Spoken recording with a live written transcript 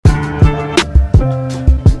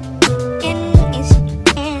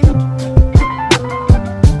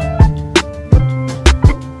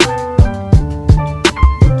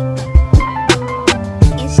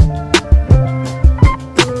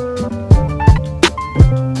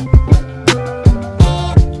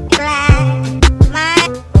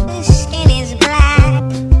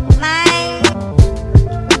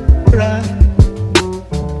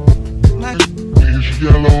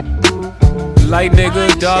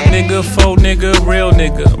dog nigga, faux nigga, real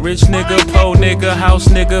nigga, rich nigga, po nigga, house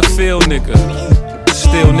nigga, feel nigga,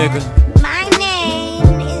 still nigga,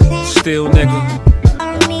 still nigga.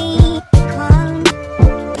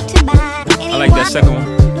 I like that second one.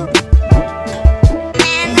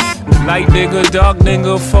 Light nigga, dark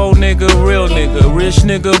nigga, faux nigga, real nigga, rich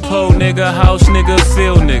nigga, po nigga, house nigga,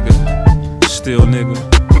 feel nigga, still nigga,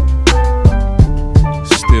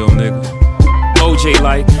 still nigga. OJ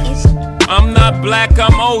like, I'm not black,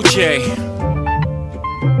 I'm OJ.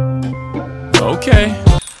 Okay.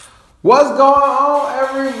 What's going on,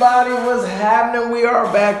 everybody? What's happening? We are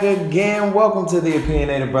back again. Welcome to the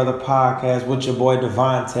Opinionated Brother Podcast with your boy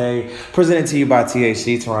Devontae, presented to you by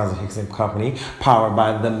THC, Toronto Hickson Company, powered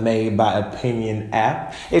by the Made by Opinion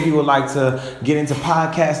app. If you would like to get into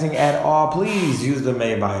podcasting at all, please use the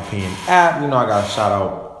Made by Opinion app. You know, I got to shout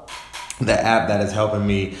out the app that is helping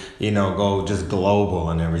me, go just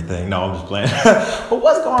global and everything. No, I'm just playing. But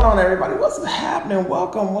what's going on, everybody? What's happening?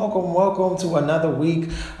 Welcome to another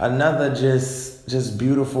week, another just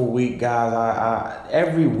beautiful week, guys. I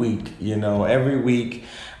every week, y'all know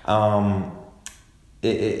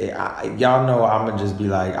I'm gonna just be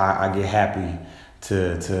like, I get happy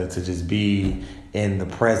to just be in the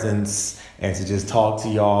presence and to just talk to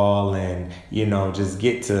y'all and just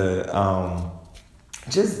get to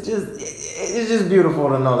it's just beautiful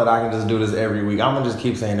to know that I can just do this every week. I'm gonna just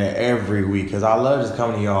keep saying that every week because I love just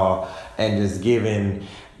coming to y'all and just giving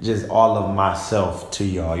just all of myself to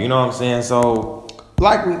y'all. You know what I'm saying? So,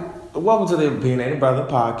 welcome to the Opinionated Brother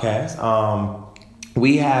Podcast.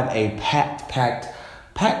 We have a packed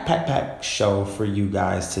show for you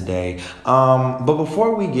guys today. But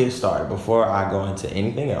before we get started, before I go into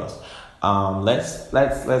anything else, let's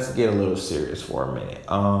get a little serious for a minute.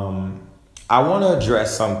 I want to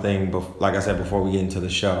address something, like I said, before we get into the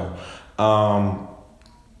show.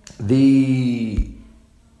 The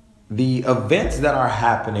events that are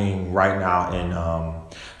happening right now in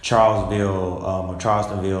Charlottesville,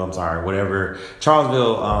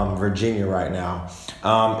 Virginia right now,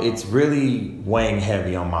 it's really weighing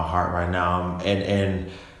heavy on my heart right now.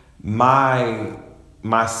 And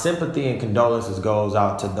my sympathy and condolences goes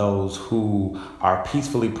out to those who are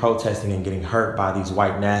peacefully protesting and getting hurt by these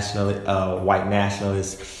white nationalists,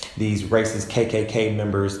 these racist KKK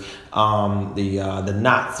members,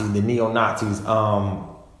 the neo-Nazis.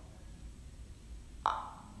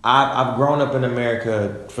 I've grown up in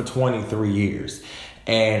America for 23 years,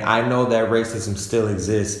 and I know that racism still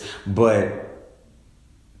exists, but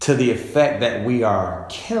to the effect that we are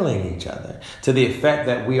killing each other, to the effect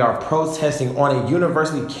that we are protesting on a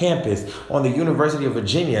university campus, on the University of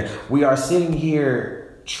Virginia, you guys are sitting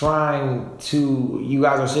here trying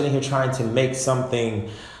to make something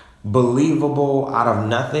believable out of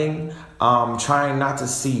nothing, trying not to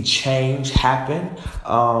see change happen.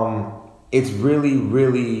 It's really,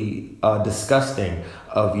 really disgusting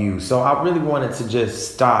of you. So I really wanted to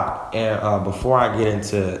just stop and before I get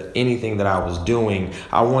into anything that I was doing,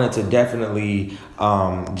 I wanted to definitely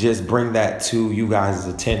just bring that to you guys'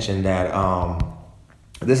 attention that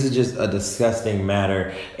this is just a disgusting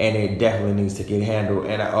matter and it definitely needs to get handled.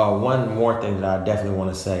 And one more thing that I definitely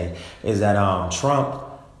want to say is that Trump,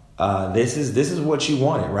 this is what you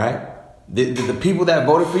wanted, right? The people that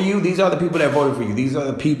voted for you, these are the people that voted for you. These are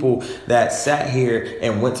the people that sat here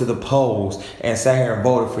and went to the polls and sat here and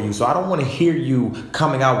voted for you. So I don't want to hear you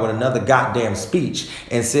coming out with another goddamn speech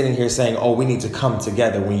and sitting here saying, oh, we need to come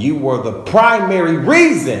together when you were the primary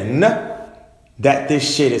reason that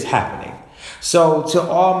this shit is happening. So to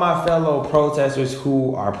all my fellow protesters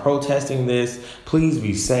who are protesting this, please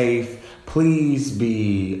be safe. Please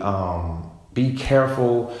be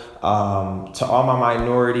careful. To all my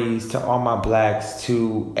minorities, to all my blacks,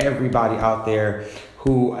 to everybody out there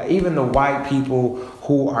who, even the white people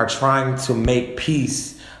who are trying to make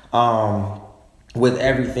peace with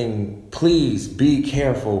everything, please be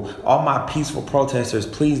careful. All my peaceful protesters,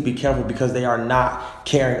 please be careful because they are not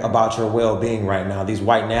caring about your well-being right now. These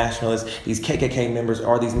white nationalists, these KKK members,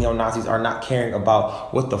 or these neo-Nazis are not caring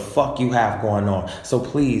about what the fuck you have going on. So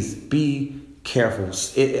please be careful.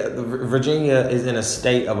 Virginia is in a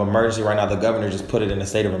state of emergency right now. The governor just put it in a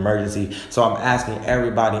state of emergency. So I'm asking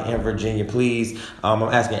everybody in Virginia, please. I'm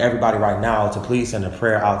asking everybody right now to please send a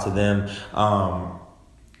prayer out to them.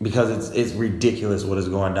 Because it's ridiculous what is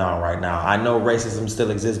going down right now. I know racism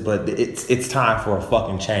still exists, but it's time for a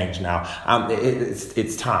fucking change now.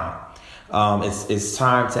 It's time. It's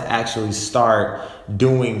time to actually start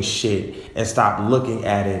doing shit and stop looking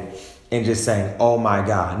at it and just saying, oh my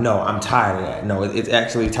God, no, I'm tired of that. No, it's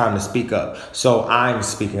actually time to speak up. So I'm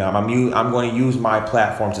speaking up. I'm going to use my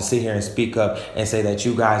platform to sit here and speak up and say that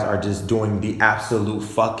you guys are just doing the absolute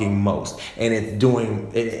fucking most. And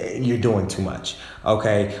you're doing too much.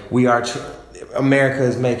 Okay? America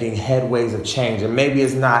is making headways of change. And maybe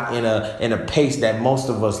it's not in a pace that most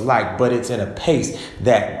of us like, but it's in a pace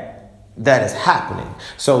that is happening.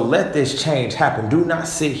 So let this change happen. Do not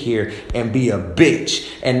sit here and be a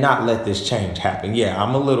bitch and not let this change happen. Yeah,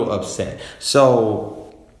 I'm a little upset.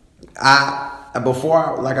 So before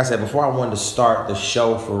I wanted to start the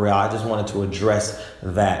show for real, I just wanted to address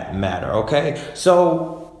that matter. Okay,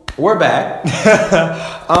 so we're back.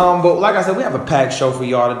 But like I said, we have a packed show for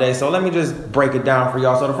y'all today. So let me just break it down for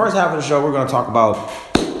y'all. So the first half of the show, we're going to talk about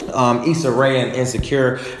Issa Rae and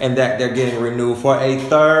Insecure, and that they're getting renewed for a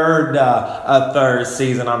third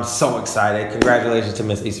season. I'm so excited. Congratulations to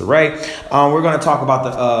Miss Issa Rae. We're going to talk about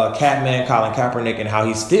the Catman, Colin Kaepernick, and how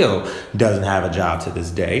he still doesn't have a job to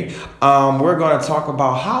this day. We're going to talk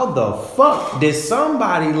about how the fuck did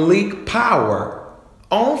somebody leak power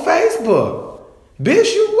on Facebook?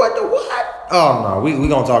 Bitch, you what the what? Oh no, we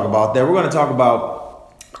going to talk about that. We're going to talk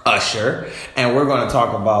about Usher, and we're going to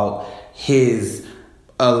talk about his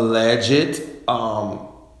alleged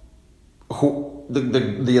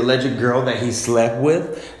the alleged girl that he slept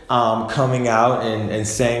with coming out and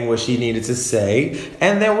saying what she needed to say.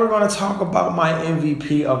 And then we're going to talk about my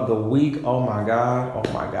MVP of the week. Oh my God.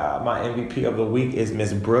 My MVP of the week is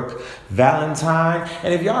Miss Brooke Valentine.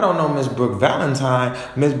 And if y'all don't know Miss Brooke Valentine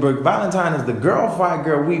is the girl fight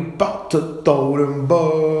girl. We bout to throw them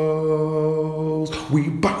balls. We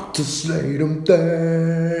bout to slay them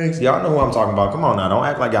things. Y'all know who I'm talking about. Come on now. Don't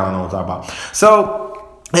act like y'all don't know what I'm talking about. So,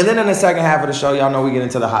 and then in the second half of the show, y'all know we get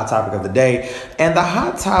into the hot topic of the day. And the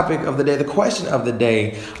hot topic of the day, the question of the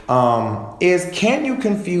day is, can you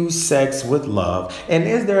confuse sex with love? And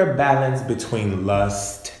is there a balance between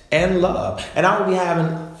lust and love? And I will be having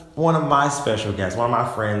one of my special guests, one of my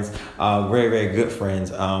friends, very, very good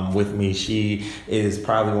friends with me. She is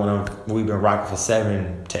probably we've been rocking for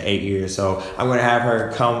 7 to 8 years. So I'm going to have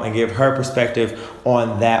her come and give her perspective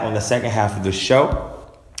on that on the second half of the show.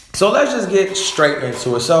 So let's just get straight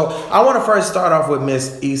into it. So I want to first start off with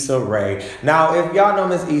Miss Issa Rae. Now, if y'all know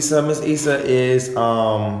Miss Issa is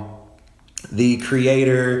the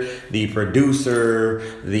creator, the producer,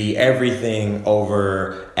 the everything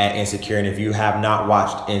over at Insecure. And if you have not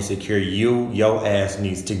watched Insecure, your ass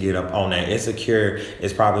needs to get up on that. Insecure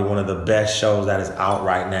is probably one of the best shows that is out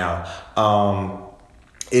right now.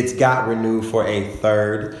 It's got renewed for a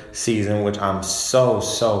third season, which I'm so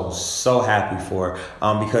happy for.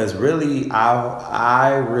 Because really,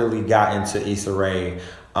 I really got into Issa Rae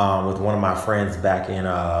with one of my friends back in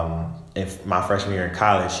my freshman year in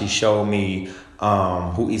college. She showed me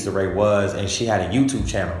who Issa Rae was, and she had a YouTube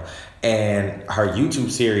channel. And her YouTube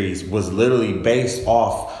series was literally based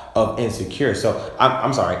off of Insecure. So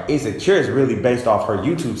I'm sorry, Insecure is really based off her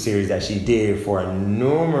YouTube series that she did for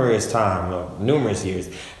numerous years.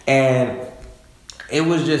 And it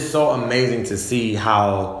was just so amazing to see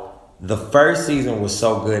how the first season was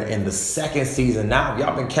so good, and the second season, now if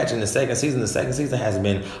y'all been catching the second season has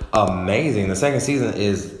been amazing. The second season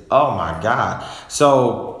is, oh my God.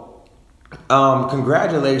 So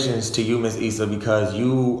congratulations to you, Miss Issa, because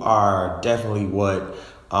you are definitely what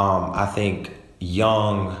I think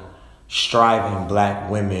young, striving black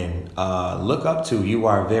women look up to. You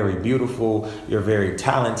are very beautiful, you're very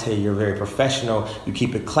talented, you're very professional, you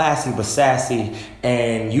keep it classy but sassy,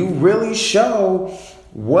 and you really show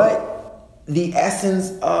what the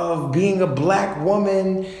essence of being a black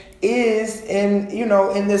woman is in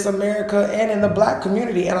this America and in the black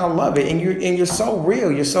community. And I love it. And you're so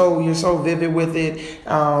real. You're so vivid with it.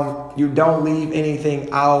 You don't leave anything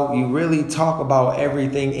out. You really talk about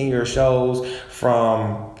everything in your shows,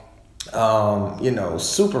 from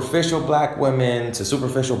superficial black women to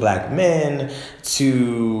superficial black men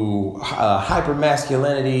to hyper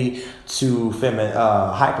masculinity to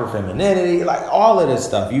hyper femininity, like all of this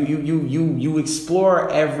stuff. You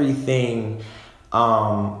explore everything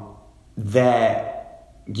that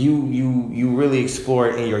you really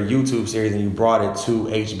explored in your YouTube series, and you brought it to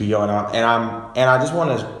HBO. And I just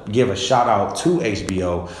want to give a shout out to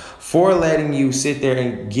HBO for letting you sit there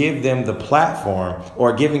and give them the platform,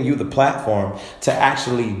 or giving you the platform to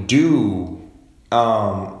actually do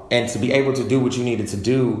and to be able to do what you needed to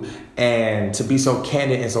do, and to be so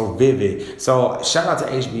candid and so vivid. So shout out to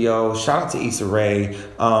HBO, shout out to Issa Rae.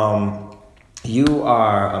 You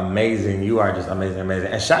are amazing. You are just amazing,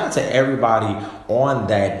 amazing. And shout out to everybody on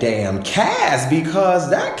that damn cast,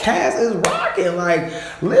 because that cast is rocking. Like,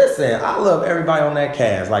 listen, I love everybody on that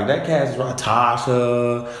cast. Like, that cast is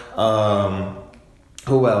Tasha,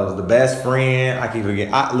 who else? The best friend. I keep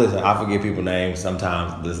forgetting. I forget people's names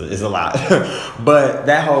sometimes. Listen, it's a lot. But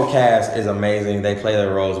that whole cast is amazing. They play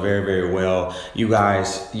their roles very, very well. You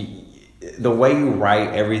guys, the way you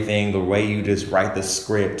write everything, the way you just write the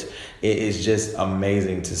script, it is just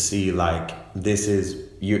amazing to see. Like, this is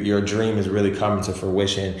your dream is really coming to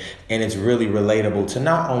fruition, and it's really relatable to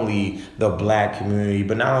not only the black community,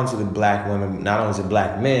 but not only to the black women, not only to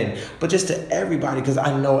black men, but just to everybody, because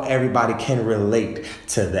I know everybody can relate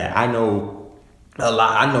to that. I know a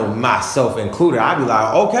lot. I know myself included. I'd be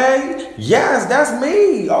like, okay, yes, that's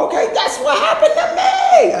me. Okay, that's what happened to me.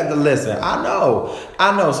 Listen, I know.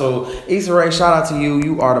 So, Issa Rae, shout out to you.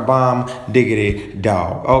 You are the bomb diggity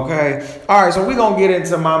dog. Okay. All right. So we're gonna get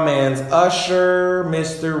into my man's Usher,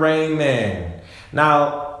 Mr. Raymond.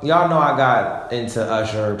 Now, y'all know I got into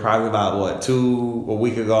Usher probably about a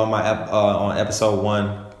week ago on episode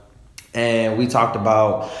 1. And we talked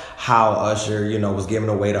about how Usher, was giving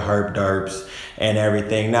away the herp derps and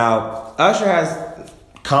everything. Now, Usher has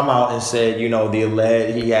come out and said, he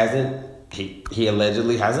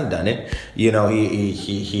allegedly hasn't done it. He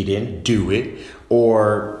didn't do it,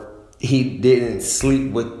 or he didn't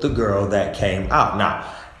sleep with the girl that came out. Now,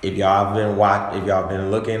 if y'all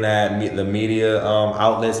been looking at the media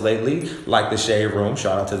outlets lately, like the Shade Room,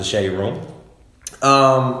 shout out to the Shade Room.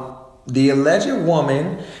 The alleged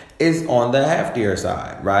woman is on the heftier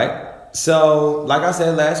side, right? So, like I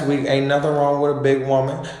said last week, ain't nothing wrong with a big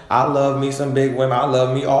woman. I love me some big women. I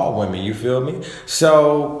love me all women. You feel me?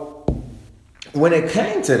 So, when it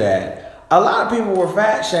came to that, a lot of people were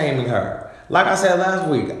fat shaming her. Like I said last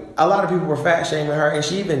week, a lot of people were fat shaming her, and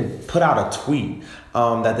she even put out a tweet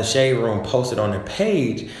that the Shade Room posted on their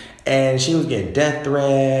page. And she was getting death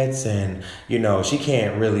threats, and she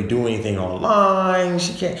can't really do anything online.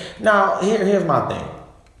 She can't. Now, here's my thing.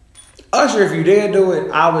 Usher, if you did do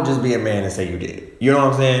it, I would just be a man and say you did. You know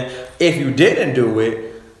what I'm saying? If you didn't do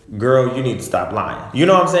it, girl, you need to stop lying. You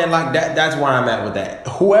know what I'm saying? Like that's where I'm at with that.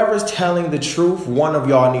 Whoever's telling the truth, one of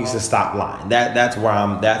y'all needs to stop lying. That's where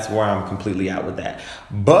I'm completely out with that.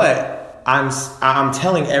 But I'm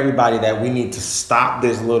telling everybody that we need to stop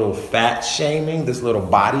this little fat shaming, this little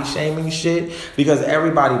body shaming shit, because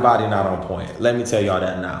everybody body not on point. Let me tell y'all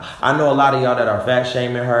that now. I know a lot of y'all that are fat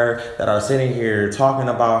shaming her, that are sitting here talking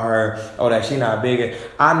about her, that she not big.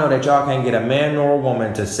 I know that y'all can't get a man nor a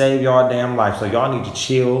woman to save y'all damn life, so y'all need to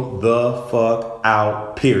chill the fuck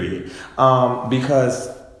out, period. Because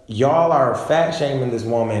y'all are fat shaming this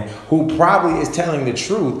woman who probably is telling the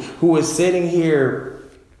truth, who is sitting here.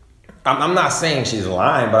 I'm not saying she's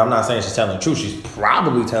lying, but I'm not saying she's telling the truth. She's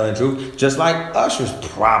probably telling the truth, just like Usher's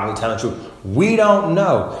probably telling the truth. We don't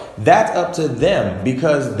know. That's up to them,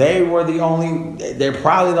 because they're probably the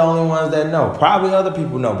only ones that know. Probably other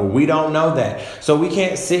people know, but we don't know that. So we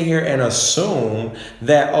can't sit here and assume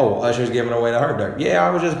that, Usher's giving away the herp dirt. Yeah, I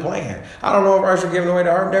was just playing. I don't know if Usher's giving away the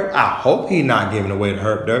herp dirt. I hope he's not giving away the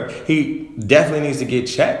herp dirt. He definitely needs to get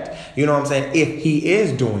checked. You know what I'm saying? If he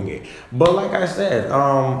is doing it. But like I said,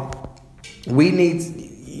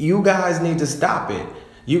 you guys need to stop it.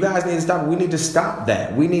 You guys need to stop it. We need to stop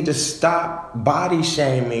that. We need to stop body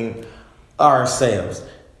shaming ourselves.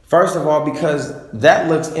 First of all, because that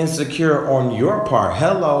looks insecure on your part.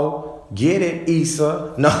 Hello, get it,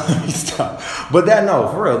 Issa. No, let me stop. But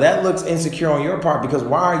for real, that looks insecure on your part, because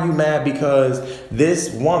why are you mad because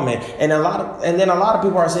this woman, and then a lot of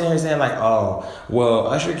people are sitting here saying like,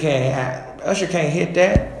 Usher can't hit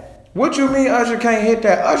that. What you mean Usher can't hit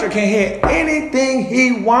that? Usher can hit anything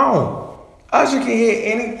he want. Usher can hit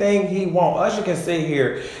anything he want. Usher can sit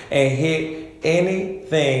here and hit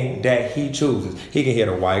anything that he chooses. He can hit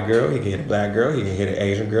a white girl. He can hit a black girl. He can hit an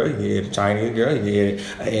Asian girl. He can hit a Chinese girl. He can hit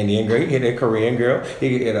an Indian girl. He can hit a Korean girl.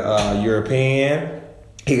 He can hit a European.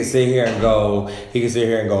 He can sit here and go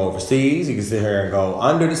overseas. He can sit here and go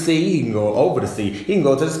under the sea. He can go over the sea. He can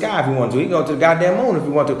go to the sky if he wants to. He can go to the goddamn moon if he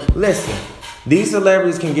wants to. Listen. These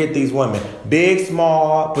celebrities can get these women. Big,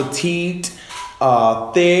 small, petite,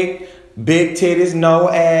 thick, big titties, no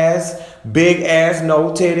ass, big ass,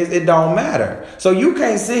 no titties. It don't matter. So you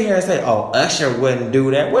can't sit here and say, Usher wouldn't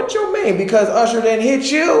do that. What you mean? Because Usher didn't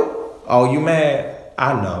hit you? Oh, you mad?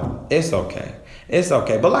 I know. It's okay. It's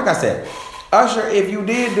okay. But like I said, Usher, if you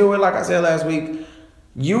did do it, like I said last week,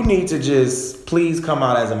 you need to just please come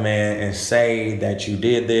out as a man and say that you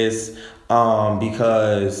did this,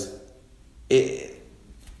 because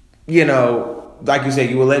like you said,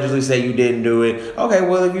 you allegedly say you didn't do it. Okay,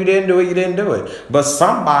 well, if you didn't do it, you didn't do it. But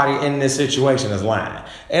somebody in this situation is lying.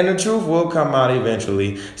 And the truth will come out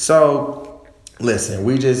eventually. So, listen,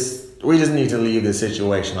 we just need to leave this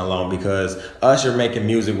situation alone, because Usher making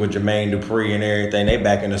music with Jermaine Dupri and everything, they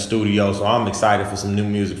back in the studio, so I'm excited for some new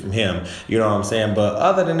music from him. You know what I'm saying? But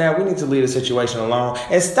other than that, we need to leave the situation alone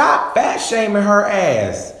and stop fat shaming her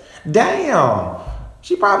ass. Damn.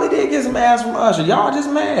 She probably did get some ass from Usher. Y'all just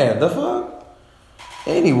mad. The fuck?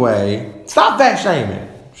 Anyway, stop fat shaming.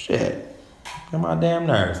 Shit. Get my damn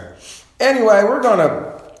nerves. Anyway, we're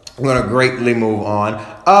gonna greatly move on.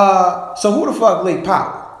 So who the fuck leaked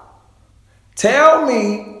Power? Tell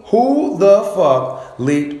me who the fuck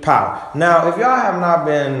leaked Power. Now, if y'all have not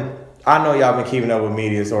been, I know y'all been keeping up with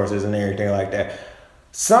media sources and everything like that.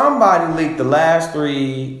 Somebody leaked the last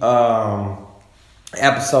 3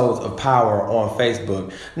 episodes of Power on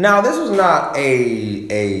Facebook. Now, this was not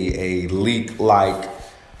a leak like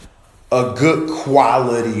a good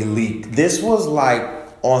quality leak. This was like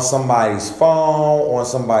on somebody's phone, on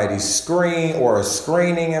somebody's screen, or a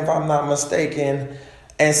screening, if I'm not mistaken.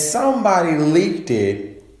 And somebody leaked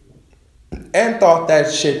it and thought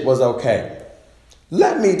that shit was okay.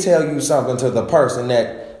 Let me tell you something to the person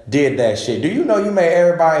that did that shit. Do you know you made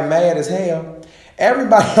everybody mad as hell?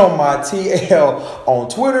 Everybody on my TL on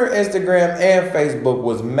Twitter, Instagram, and Facebook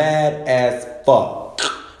was mad as fuck.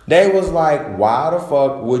 They was like, why the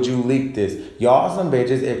fuck would you leak this? Y'all some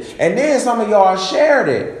bitches. And then some of y'all shared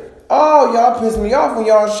it. Oh, y'all pissed me off when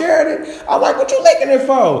y'all shared it. I'm like, what you leaking it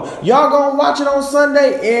for? Y'all gonna watch it on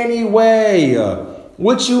Sunday anyway.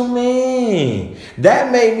 What you mean?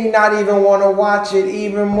 That made me not even want to watch it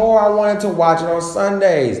even more. I wanted to watch it on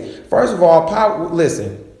Sundays. First of all, Power,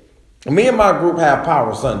 listen. Me and my group have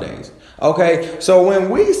Power Sundays. Okay, so when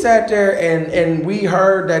we sat there and we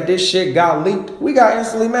heard that this shit got leaked, we got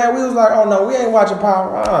instantly mad. We was like, oh no, we ain't watching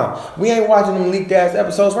Power. We ain't watching them leaked ass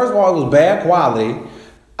episodes. First of all, it was bad quality.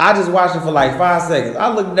 I just watched it for like 5 seconds.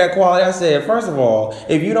 I looked at that quality. I said, first of all,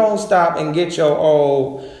 if you don't stop and get your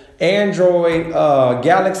old Android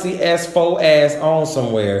Galaxy S4 ass on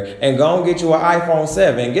somewhere and go and get you an iPhone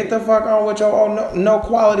 7, get the fuck on with your old no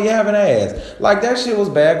quality having ass. Like, that shit was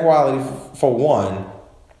bad quality for one.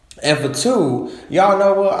 And for two, y'all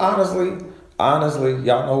know what? Honestly,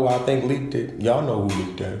 y'all know who I think leaked it. Y'all know who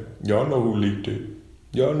leaked it. Y'all know who leaked it.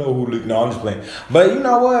 Y'all know who leaked it. No, I'm just playing. But you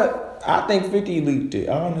know what? I think 50 leaked it.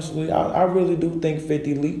 Honestly, I really do think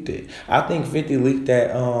 50 leaked it. I think 50 leaked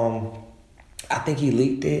that. I think he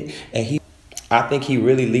leaked it, and I think he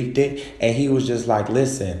really leaked it, and he was just like,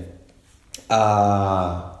 listen,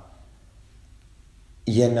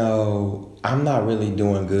 you know, I'm not really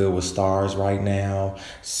doing good with stars right now,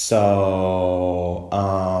 so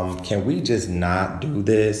can we just not do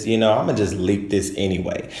this? You know, I'm gonna just leak this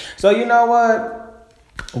anyway. So you know what?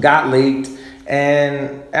 Got leaked,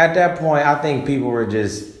 and at that point, I think people were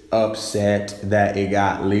just upset that it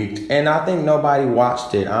got leaked, and I think nobody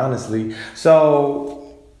watched it, honestly.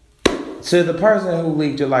 So to the person who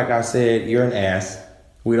leaked it, like I said, you're an ass.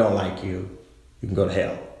 We don't like you. You can go to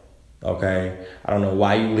hell. Okay? I don't know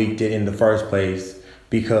why you leaked it in the first place,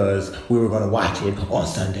 because we were going to watch it on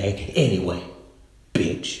Sunday anyway.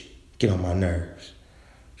 Bitch, get on my nerves.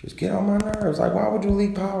 Just get on my nerves. Like, why would you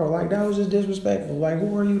leak Power? Like, that was just disrespectful. Like,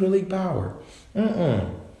 who are you to leak Power?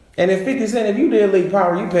 And if 50 Cent, if you did leak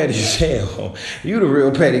Power, you petty as hell. You the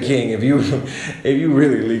real petty king. If you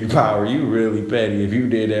really leak Power, you really petty if you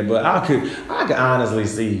did that. But I could honestly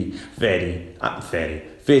see 50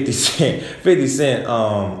 Cent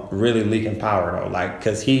really leaking Power though. Like,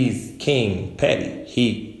 cause he's king petty.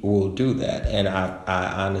 He will do that. And I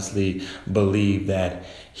honestly believe that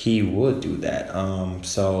he would do that.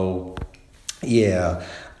 So yeah.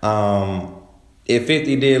 If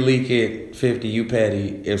 50 did leak it, 50, you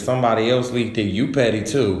petty. If somebody else leaked it, you petty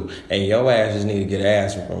too. And your ass just need to get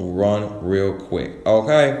ass and run real quick.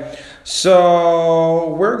 Okay?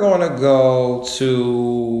 So we're going to go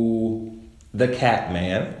to the Cap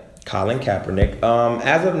Man, Colin Kaepernick.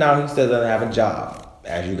 As of now, he still doesn't have a job,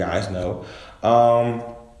 as you guys know. And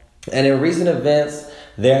in recent events,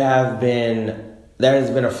 there has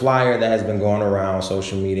been a flyer that has been going around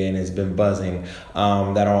social media and it's been buzzing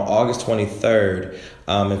that on August 23rd,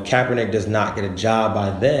 if Kaepernick does not get a job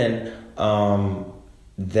by then,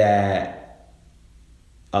 that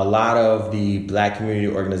a lot of the black community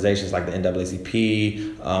organizations like the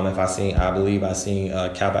NAACP, I believe I seen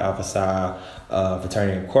Kappa Alpha Psi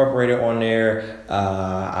Fraternity Incorporated on there.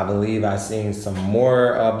 I believe I seen some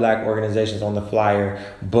more black organizations on the flyer.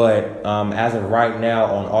 But as of right now,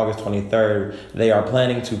 on August 23rd, they are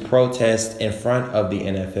planning to protest in front of the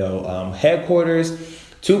NFL headquarters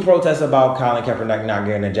Two protests about Colin Kaepernick not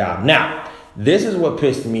getting a job. Now, this is what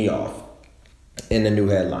pissed me off in the new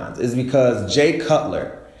headlines. Is because Jay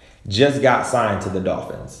Cutler just got signed to the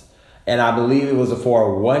Dolphins. And I believe it was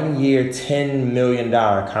for a 1 year, $10 million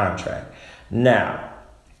contract. Now,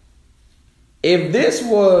 if this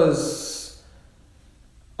was,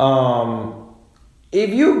 if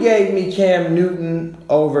you gave me Cam Newton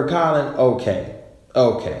over Colin,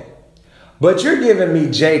 okay. But you're giving me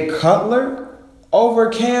Jay Cutler over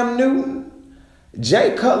Cam Newton?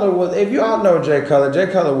 Jay Cutler was, if you all know Jay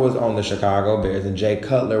Cutler was on the Chicago Bears, and Jay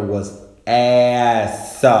Cutler was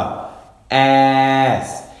ass.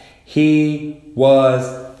 He was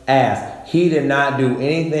ass. He did not do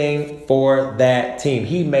anything for that team.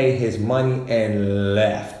 He made his money and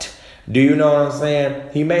left. Do you know what I'm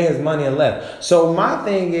saying? He made his money and left. So my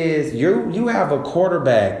thing is, you have a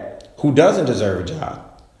quarterback who doesn't deserve a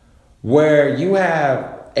job, where you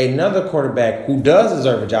have another quarterback who does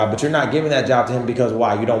deserve a job, but you're not giving that job to him because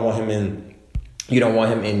why? You don't want him in. You don't want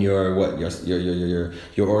him in your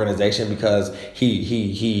organization because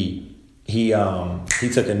he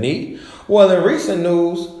took a knee. Well, in recent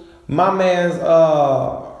news, my man's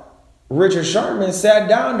Richard Sherman sat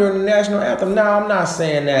down during the national anthem. Now, I'm not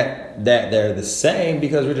saying that they're the same,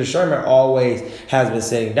 because Richard Sherman always has been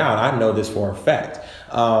sitting down. I know this for a fact.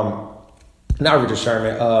 Not Richard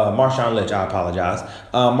Sherman, Marshawn Lynch, I apologize.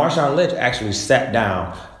 Marshawn Lynch actually sat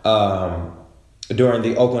down during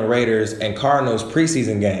the Oakland Raiders and Cardinals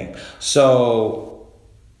preseason game. So,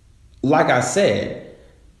 like I said,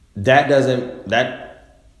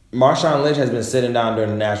 Marshawn Lynch has been sitting down during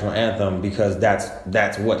the national anthem because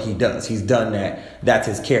that's what he does. He's done that. That's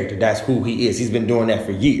his character. That's who he is. He's been doing that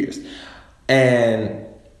for years. And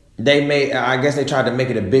I guess they tried to make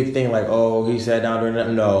it a big thing, like, oh, he sat down during that.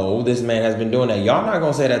 No, this man has been doing that. Y'all not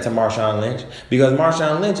going to say that to Marshawn Lynch, because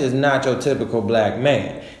Marshawn Lynch is not your typical black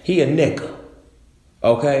man. He a nigga.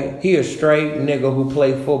 Okay? He a straight nigga who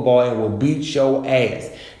play football and will beat your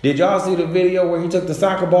ass. Did y'all see the video where he took the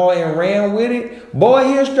soccer ball and ran with it? Boy,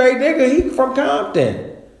 he a straight nigga. He from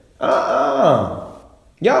Compton. Y'all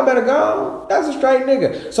better go. That's a straight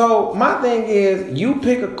nigga. So my thing is, you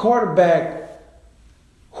pick a quarterback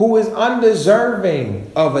who is undeserving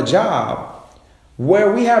of a job,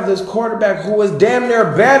 where we have this quarterback who is damn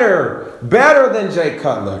near better than Jay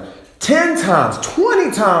Cutler. 10 times, 20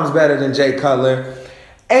 times better than Jay Cutler.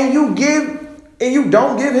 And you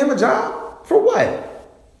don't give him a job? For what?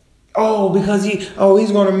 Oh, because he's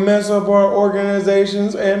going to mess up our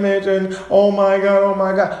organization's image, and oh my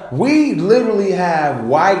God. We literally have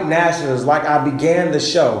white nationalists, like I began the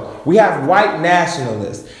show. We have white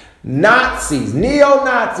nationalists, Nazis,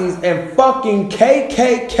 neo-Nazis, and fucking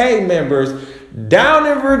KKK members down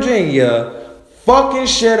in Virginia fucking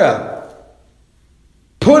shit up.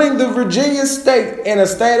 Putting the Virginia state in a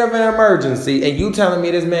state of an emergency, and you telling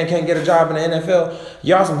me this man can't get a job in the NFL?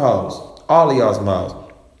 Y'all some hoes. All of y'all some hoes.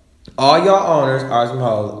 All y'all owners are some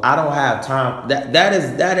hoes. I don't have time. That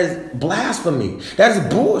is blasphemy. That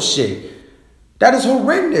is bullshit. That is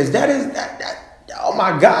horrendous. Oh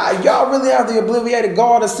my God. Y'all really have the obliviated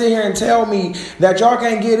gall to sit here and tell me that y'all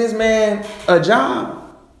can't get this man a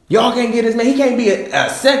job? Y'all can't get this man. He can't be a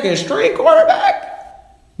second string quarterback.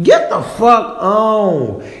 Get the fuck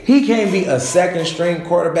on. He can't be a second string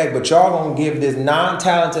quarterback, but y'all gonna give this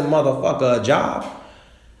non-talented motherfucker a job?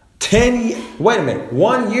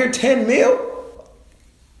 1 year, 10 mil?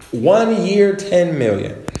 1 year, 10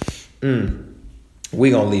 million. We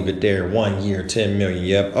gonna leave it there. 1 year, 10 million.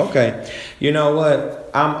 Yep. Okay. You know what?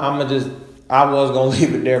 I was gonna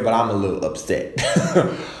leave it there, but I'm a little upset.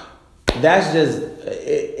 That's just,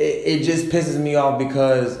 it just pisses me off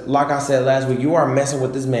because, like I said last week, you are messing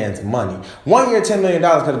with this man's money. 1 year, $10 million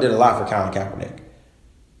could have did a lot for Colin Kaepernick.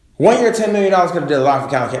 1 year, $10 million could have did a lot for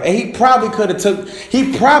Colin Kaepernick. And he probably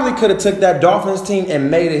could have took that Dolphins team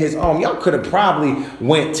and made it his own. Y'all could have probably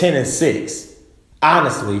went 10-6,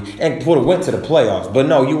 honestly, and would have went to the playoffs. But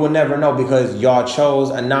no, you will never know because y'all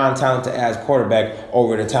chose a non-talented ass quarterback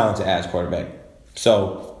over the talented ass quarterback.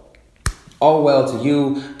 So, oh well to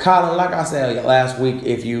you. Colin, like I said last week,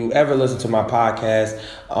 if you ever listen to my podcast,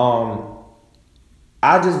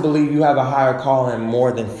 I just believe you have a higher calling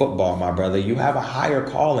more than football, my brother. You have a higher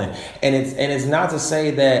calling. And it's not to say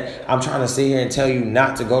that I'm trying to sit here and tell you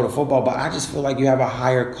not to go to football, but I just feel like you have a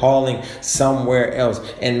higher calling somewhere else.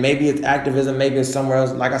 And maybe it's activism, maybe it's somewhere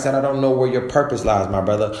else. Like I said, I don't know where your purpose lies, my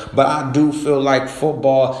brother. But I do feel like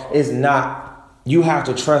football is not. You have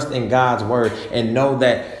to trust in God's word and know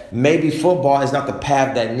that maybe football is not the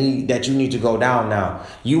path that you need to go down now.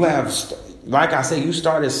 You have like I said, you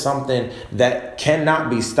started something that cannot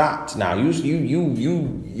be stopped. Now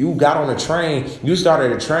you got on a train. You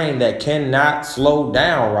started a train that cannot slow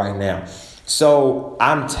down right now. So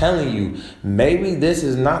I'm telling you, maybe this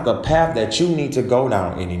is not the path that you need to go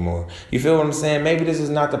down anymore. You feel what I'm saying? Maybe this is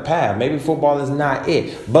not the path. Maybe football is not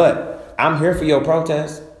it. But I'm here for your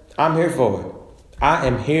protest. I'm here for it. I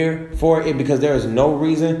am here for it because there is no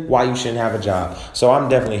reason why you shouldn't have a job. So I'm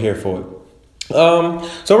definitely here for it.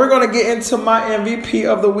 So we're going to get into my MVP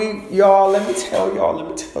of the week, y'all. Let me tell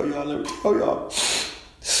y'all.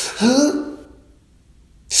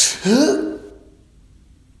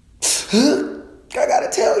 I gotta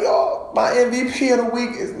tell y'all, my MVP of the week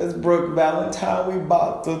is Miss Brooke Valentine. We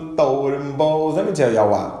about to throw them balls. Let me tell y'all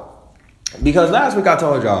why. Because last week I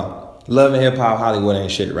told y'all, Love and Hip Hop Hollywood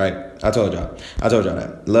ain't shit, right? I told y'all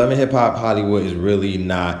that. Love and Hip Hop Hollywood is really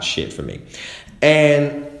not shit for me.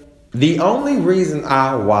 And the only reason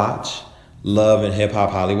I watch Love and Hip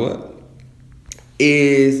Hop Hollywood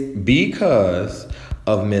is because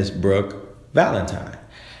of Miss Brooke Valentine.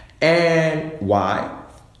 And why?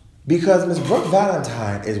 Because Miss Brooke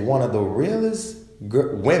Valentine is one of the realest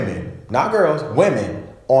women, not girls, women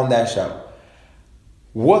on that show.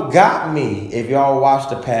 What got me, if y'all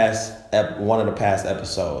watched one of the past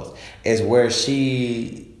episodes, is where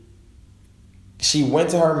she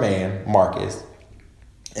went to her man, Marcus,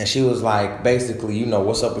 and she was like, basically, you know,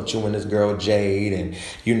 what's up with you and this girl Jade, and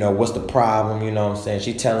you know, what's the problem, you know what I'm saying?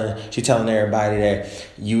 She telling everybody that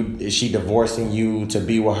she divorcing you to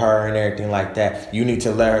be with her and everything like that. You need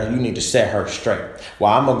to set her straight.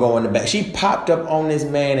 Well, I'm gonna go in the back. She popped up on this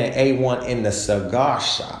man at A1 in the cigar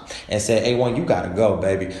shop and said, A1, you gotta go,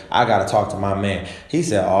 baby. I gotta talk to my man. He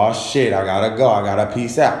said, oh shit, I gotta go. I gotta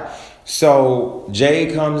peace out. So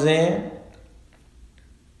Jade comes in,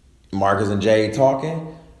 Marcus and Jade talking.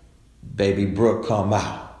 Baby Brooke come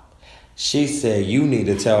out. She said, you need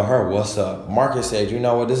to tell her what's up. Marcus said, you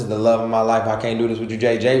know what? This is the love of my life. I can't do this with you.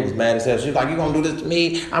 JJ was mad as hell. She was like, you gonna do this to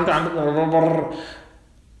me? I'm trying to...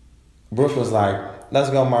 Brooke was like, let's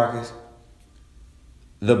go, Marcus.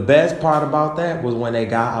 The best part about that was when they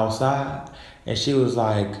got outside and she was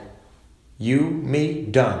like, you, me,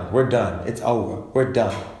 done. We're done. It's over. We're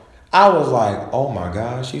done. I was like, oh my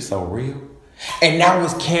God, she's so real. And that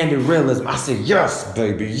was candid realism. I said, yes,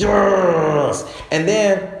 baby, yes. And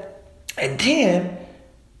then I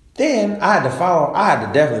had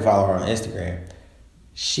to definitely follow her on Instagram.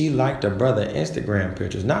 She liked her brother Instagram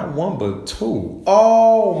pictures, not one but two.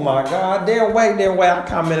 Oh my God, then wait. I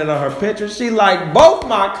commented on her picture. She liked both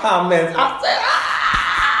my comments. I said,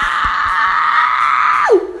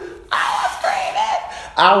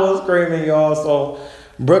 I was screaming, y'all. So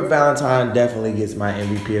Brooke Valentine definitely gets my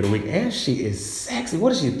MVP of the week. And she is sexy.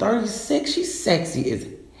 What is she, 36? She's sexy as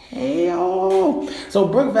hell. So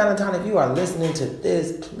Brooke Valentine, if you are listening to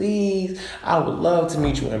this, please, I would love to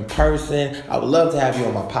meet you in person. I would love to have you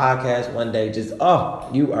on my podcast one day.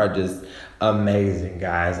 You are just amazing,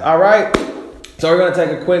 guys. All right. So we're going to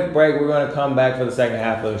take a quick break. We're going to come back for the second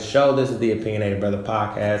half of the show. This is the Opinionated Brother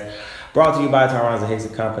Podcast, brought to you by Tyron's and Hicks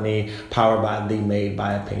Company, powered by the Made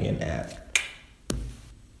by Opinion app.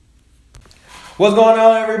 What's going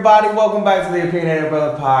on, everybody? Welcome back to the Opinionated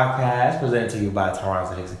Brother Podcast, presented to you by Tyron's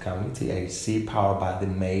and Hicks Company, THC, powered by the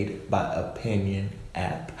Made by Opinion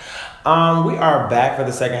app. We are back for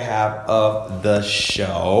the second half of the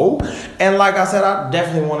show. And like I said, I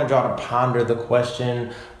definitely wanted y'all to ponder the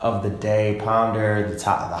question of the day, ponder the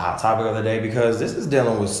hot topic of the day, because this is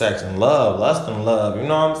dealing with sex and love, lust and love, you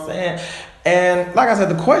know what I'm saying? And like I said,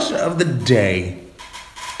 the question of the day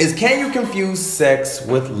is, can you confuse sex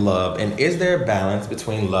with love? And is there a balance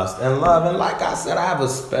between lust and love? And like I said, I have a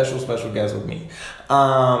special guest with me.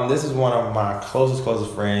 This is one of my closest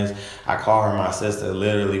friends. I call her my sister.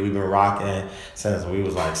 Literally, we've been rocking since we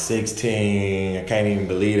was like 16. I can't even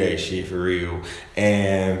believe that shit for real.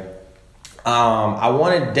 And I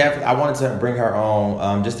wanted to bring her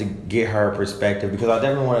on just to get her perspective, because I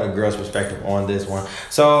definitely wanted a girl's perspective on this one.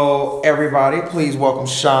 So everybody, please welcome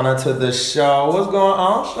Shauna to the show. What's going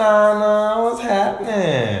on, Shauna? What's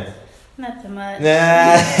happening? Not too much.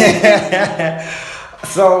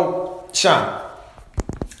 So, Shauna,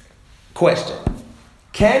 question.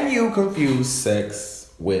 Can you confuse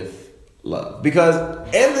sex with love? Because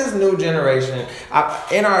in this new generation,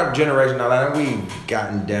 in our generation now, that we've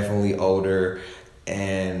gotten definitely older,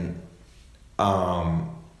 and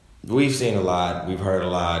we've seen a lot, we've heard a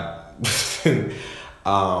lot.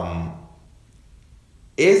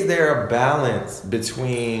 Is there a balance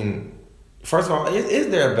between, first of all, is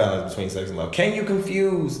there a balance between sex and love? Can you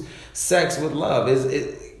confuse sex with love?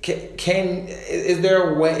 Can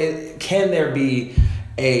there be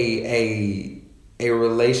a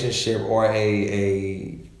relationship or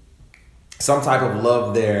a some type of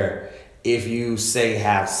love there if you say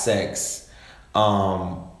have sex.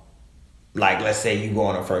 Like let's say you go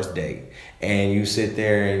on a first date and you sit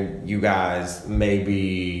there and you guys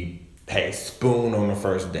maybe spoon on the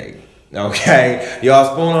first date. Okay,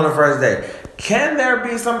 y'all spoon on the first date. Can there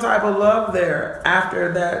be some type of love there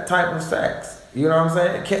after that type of sex? You know what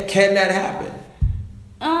I'm saying? Can that happen?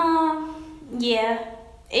 Yeah,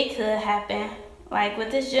 it could happen. Like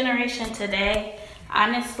with this generation today,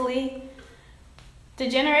 honestly, the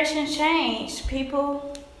generation changed.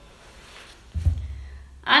 People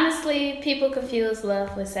confuse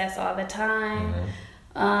love with sex all the time. Mm-hmm.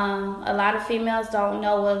 A lot of females don't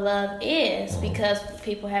know what love is because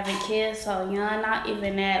people having kids so young, not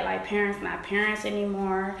even that, like parents not parents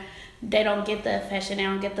anymore. They don't get the affection, they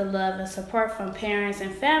don't get the love and support from parents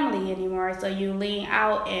and family anymore. So you lean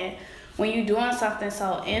out, and when you're doing something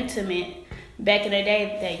so intimate, back in the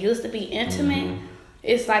day that used to be intimate,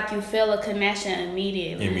 it's like you feel a connection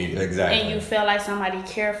immediately. Exactly. And you feel like somebody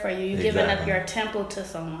cared for you. You're giving up your temple to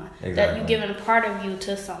someone. Exactly. That you're giving a part of you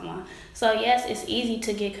to someone. So yes, it's easy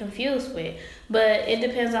to get confused with. But it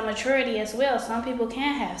depends on maturity as well. Some people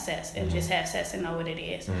can have sex and just have sex and know what it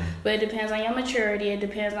is. But it depends on your maturity. It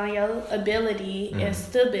depends on your ability and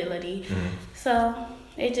stability. So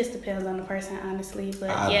it just depends on the person, honestly.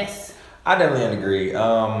 But yes. I definitely agree.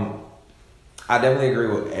 I definitely agree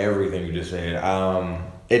with everything you just said.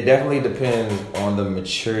 It definitely depends on the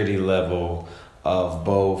maturity level of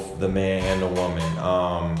both the man and the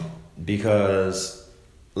woman. Because,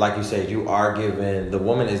 like you said, the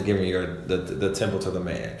woman is giving the temple to the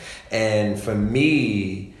man. And for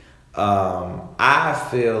me, I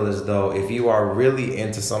feel as though if you are really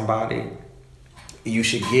into somebody, you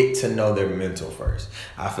should get to know their mental first.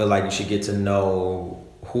 I feel like you should get to know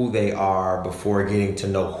who they are before getting to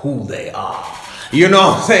know who they are. You know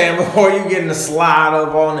what I'm saying? Before you getting to slide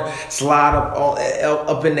up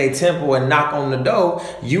in their temple and knock on the door,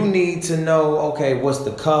 you need to know, okay, what's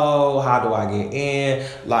the code? How do I get in?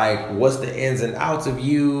 Like, what's the ins and outs of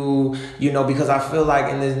you? You know, because I feel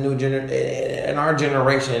like in this in our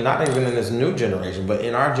generation, not even in this new generation, but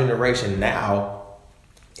in our generation now,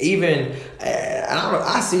 even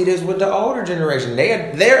I see this with the older generation.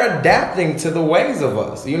 They're adapting to the ways of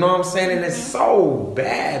us. You know what I'm saying? And it's so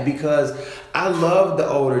bad because I love the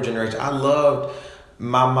older generation. I loved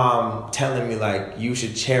my mom telling me, like, you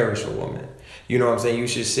should cherish a woman. You know what I'm saying? You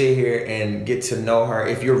should sit here and get to know her.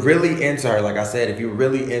 If you're really into her, like I said, if you're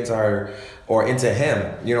really into her or into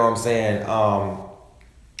him, you know what I'm saying?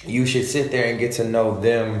 You should sit there and get to know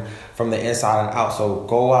them from the inside and out. So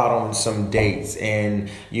go out on some dates and,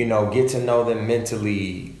 you know, get to know them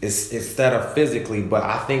mentally instead of physically. But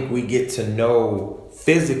I think we get to know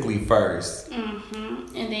physically first.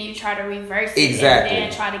 Mm-hmm. And then you try to reverse it. Exactly.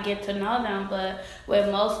 And then try to get to know them. But with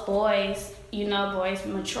most boys, you know, boys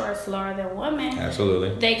mature slower than women.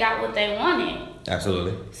 Absolutely. They got what they wanted.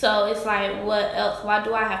 Absolutely. So it's like, what else? Why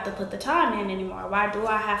do I have to put the time in anymore? Why do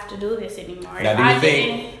I have to do this anymore? Now,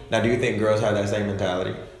 do you think girls have that same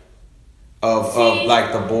mentality? Of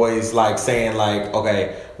like the boys like saying like,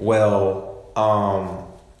 okay, well,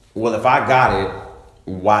 if I got it,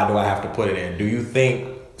 why do I have to put it in? Do you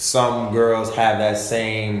think some girls have that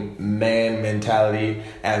same man mentality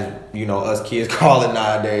as, you know, us kids call it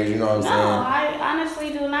nowadays? You know what I'm saying? No, I honestly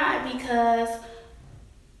do not, because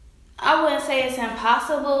I wouldn't say it's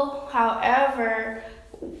impossible. However,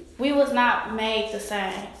 we was not made the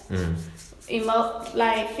same.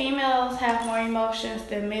 Like, females have more emotions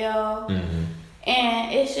than male.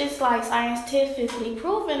 And it's just like scientifically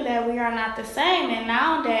proven that we are not the same. And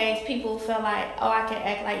nowadays, people feel like, oh, I can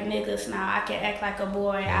act like niggas now. I can act like a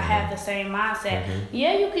boy. I have the same mindset.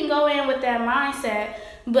 Yeah, you can go in with that mindset,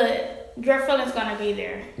 but your feeling's going to be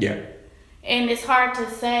there. Yeah. And it's hard to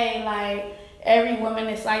say, like, every woman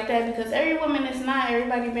is like that, because every woman is not.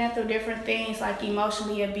 Everybody been through different things, like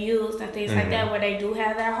emotionally abused and things like that, where they do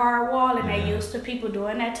have that hard wall and they used to people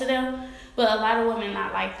doing that to them. But a lot of women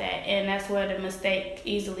not like that, and that's where the mistake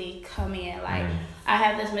easily come in. Like, I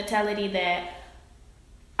have this mentality that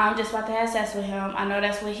I'm just about to have sex with him. I know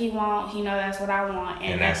that's what he want. He know that's what I want,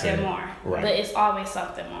 and that's it more. Right. But it's always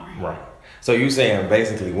something more. Right. So you saying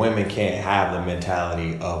basically women can't have the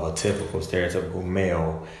mentality of a typical stereotypical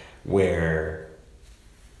male, where,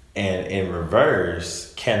 and in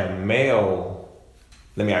reverse, can a male,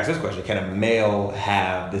 let me ask this question, can a male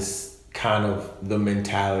have this kind of the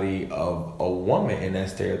mentality of a woman in that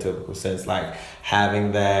stereotypical sense, like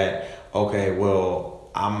having that, okay, well,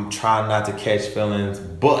 I'm trying not to catch feelings,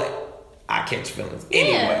 but I catch feelings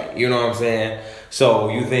anyway. You know what I'm saying? So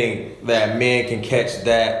you think that men can catch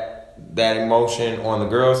that emotion on the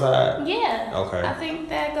girl side? Yeah. Okay. I think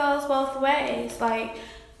that goes both ways. Like,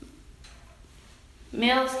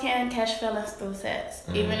 males can catch feelings through sex.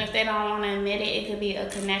 Even if they don't want to admit it, it could be a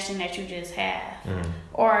connection that you just have.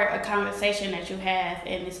 Or a conversation that you have,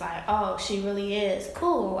 and it's like, oh, she really is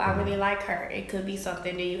cool. I really like her. It could be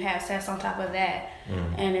something that you have sex on top of that,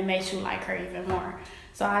 and it makes you like her even more.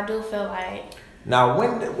 So I do feel like... Now,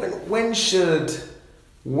 when should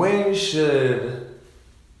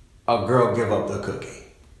a girl give up the cookie?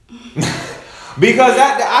 Because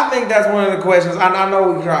I think that's one of the questions. I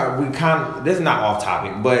know this is not off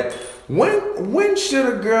topic, but when should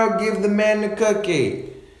a girl give the man the cookie?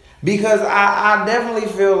 Because I definitely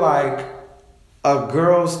feel like a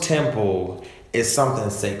girl's temple is something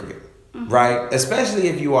sacred, right? Especially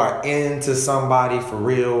if you are into somebody for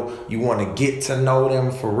real, you want to get to know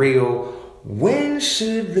them for real. When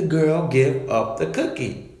should the girl give up the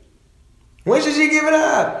cookie? When should she give it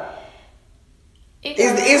up?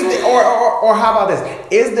 Or how about this?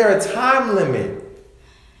 Is there a time limit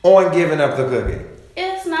on giving up the cookie?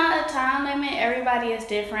 It's not a time limit. Everybody is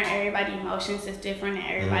different. Everybody's emotions is different, and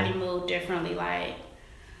everybody move differently. Like,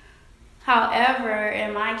 however,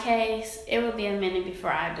 in my case, it would be a minute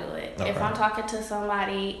before I do it. Okay. If I'm talking to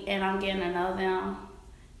somebody and I'm getting to know them,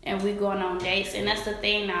 and we going on dates, and that's the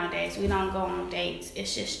thing nowadays. We don't go on dates.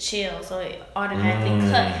 It's just chill, so it automatically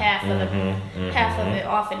cut half of it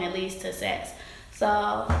off, and it leads to sex. So,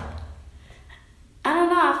 I don't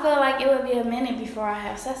know. I feel like it would be a minute before I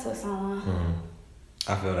have sex with someone.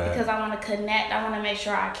 I feel that. Because I want to connect. I want to make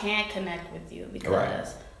sure I can connect with you.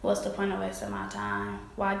 Because what's the point of wasting my time?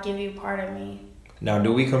 Why give you part of me? Now,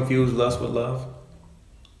 do we confuse lust with love?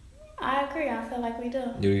 I agree. I feel like we do.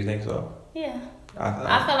 Do you think so? Yeah.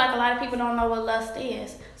 I feel like a lot of people don't know what lust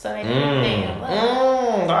is. So they think they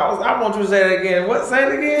love. I want you to say that again. What? Say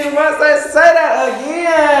it again. What? Say that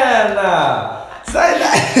again. Say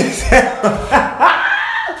that.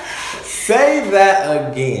 Say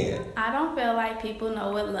that again. I don't feel like people know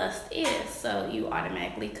what lust is, so you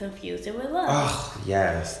automatically confuse it with love. Oh,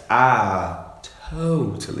 yes. I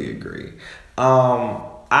totally agree.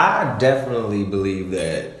 I definitely believe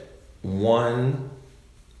that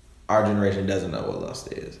our generation doesn't know what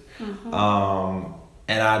lust is. And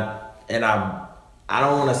I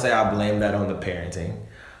don't want to say I blame that on the parenting.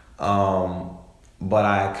 But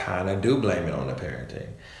I kind of do blame it on the parenting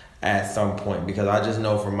at some point, because I just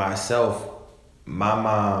know for myself, my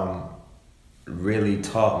mom really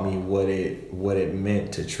taught me what it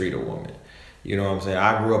meant to treat a woman. You know what I'm saying?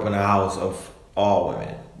 I grew up in a house of all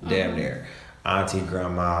women, damn near. Auntie,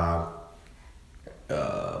 grandma,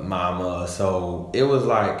 mama. So it was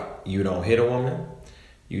like, you don't hit a woman,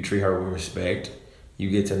 you treat her with respect,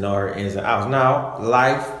 you get to know her ins and outs. Now,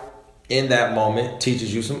 life in that moment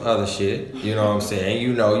teaches you some other shit. You know what I'm saying?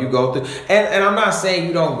 You know, you go through, and I'm not saying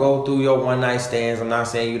you don't go through your one night stands. I'm not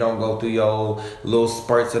saying you don't go through your little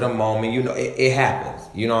spurts of the moment. You know, it happens.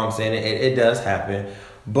 You know what I'm saying? It does happen.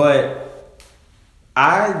 But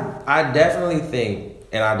I definitely think,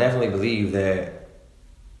 and I definitely believe that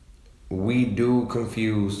we do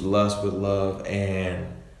confuse lust with love, and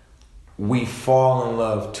we fall in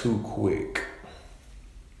love too quick.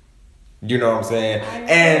 You know what I'm saying?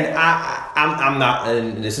 And I'm not,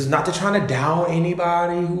 and this is not to try to down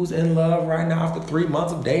anybody who's in love right now after 3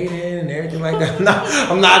 months of dating and everything like that.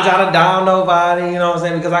 I'm not trying to down nobody, you know what I'm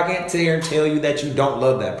saying? Because I can't sit here and tell you that you don't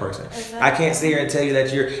love that person. Exactly. I can't sit here and tell you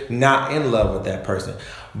that you're not in love with that person.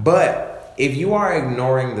 But if you are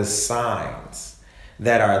ignoring the signs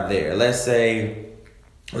that are there, let's say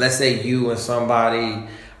you and somebody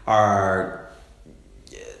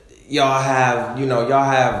y'all have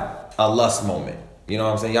a lust moment. You know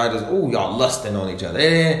what I'm saying? Y'all just, y'all lusting on each other.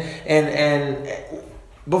 And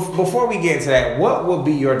before we get into that, what would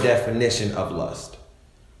be your definition of lust?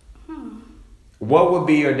 What would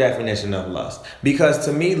be your definition of lust? Because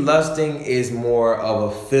to me, lusting is more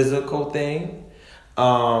of a physical thing.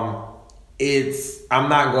 I'm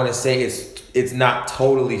not going to say it's not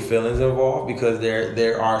totally feelings involved, because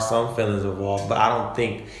there are some feelings involved, but I don't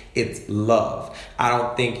think it's love. I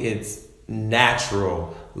don't think it's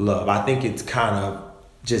natural love. I think it's kind of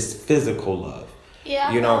just physical love.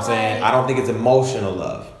 Yeah. You know what I'm saying? I don't think it's emotional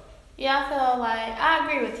love. Yeah, I feel like I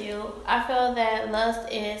agree with you. I feel that lust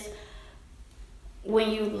is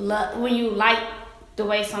when you like the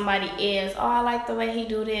way somebody is. Oh, I like the way he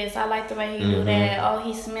do this. I like the way he do that. Oh,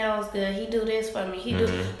 he smells good. He do this for me.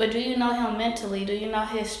 But do you know him mentally? Do you know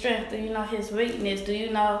his strength? Do you know his weakness? Do you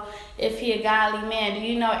know if he a godly man? Do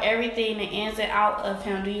you know everything, the ins and out of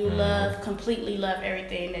him? Do you completely love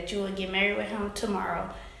everything, that you will get married with him tomorrow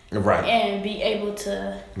Right. And be able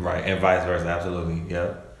to. Right, and vice versa, absolutely,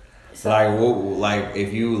 yeah. So, like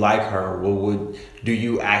if you like her, do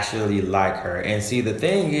you actually like her? And see, the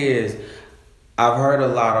thing is, I've heard a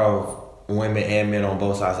lot of women and men on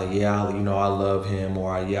both sides say, yeah, I love him,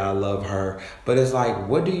 or yeah, I love her. But it's like,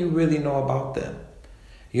 what do you really know about them?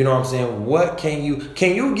 You know what I'm saying? What can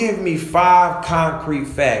you give me 5 concrete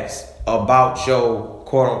facts about your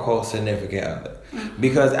quote unquote significant other?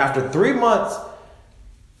 Because after 3 months,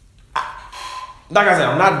 like I said,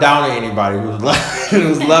 I'm not downing anybody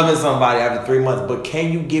who's loving somebody after 3 months, but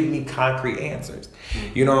can you give me concrete answers?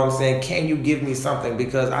 You know what I'm saying? Can you give me something?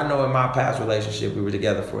 Because I know in my past relationship, we were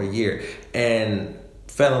together for a year and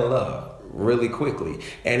fell in love really quickly.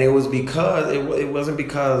 And it was because, it wasn't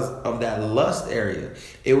because of that lust area.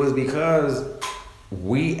 It was because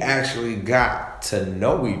we actually got to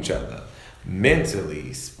know each other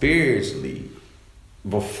mentally, spiritually,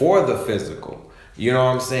 before the physical. You know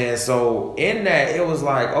what I'm saying? So in that, it was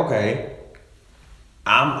like, okay,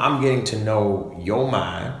 I'm getting to know your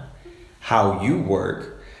mind, how you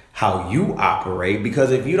work, how you operate.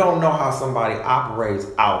 Because if you don't know how somebody operates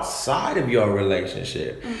outside of your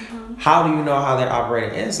relationship, how do you know how they're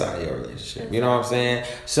operating inside your relationship? You know what I'm saying?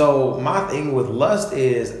 So my thing with lust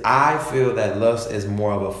is, I feel that lust is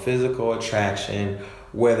more of a physical attraction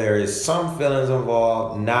where there is some feelings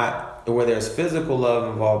involved, not where there's physical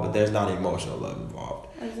love involved, but there's not emotional love involved.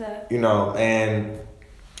 Exactly. You know, and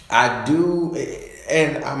I do,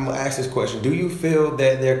 and I'm going to ask this question. Do you feel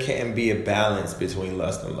that there can be a balance between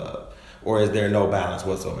lust and love? Or is there no balance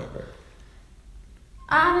whatsoever?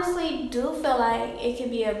 I honestly do feel like it can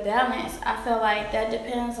be a balance. I feel like that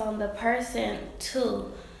depends on the person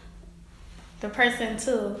too.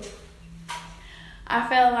 I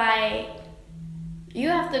feel like you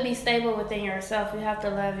have to be stable within yourself. You have to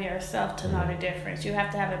love yourself to know the difference. You have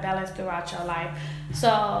to have a balance throughout your life.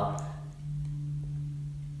 So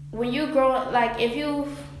when you grow, like if you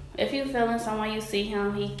feeling someone, you see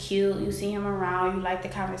him, he cute, you see him around, you like the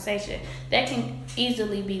conversation, that can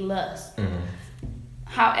easily be lust.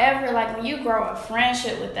 However, like when you grow a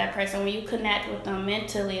friendship with that person, when you connect with them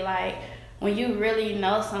mentally, like when you really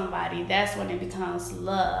know somebody, that's when it becomes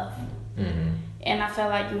love. And I feel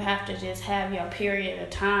like you have to just have your period of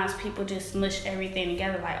times. People just smush everything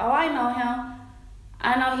together. Like, oh, I know him.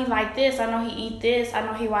 I know he like this. I know he eat this. I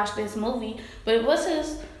know he watched this movie. But what's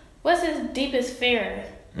his deepest fear?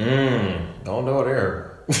 Don't know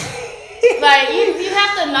there. Like you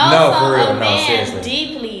have to know a man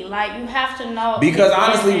deeply. Like you have to know. Because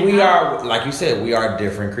honestly, we are, like you said, we are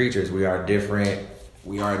different creatures. We are different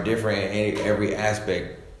in every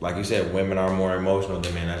aspect. Like you said, women are more emotional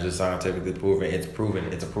than men. That's just scientifically proven. It's a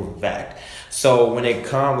proven fact. So when it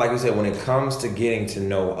comes to getting to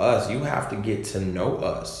know us, you have to get to know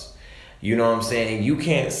us. You know what I'm saying? You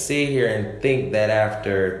can't sit here and think that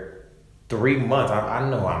after 3 months, I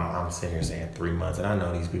know I'm sitting here saying 3 months, and I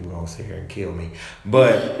know these people are going to sit here and kill me.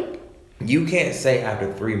 But you can't say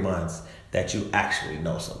after 3 months that you actually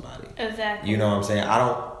know somebody. Exactly. You know what I'm saying?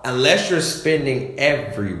 Unless you're spending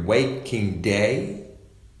every waking day,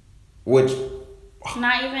 which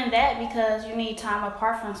not even that, because you need time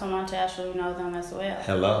apart from someone to actually know them as well.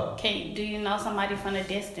 Hello. Do you know somebody from a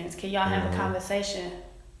distance? Can y'all have a conversation?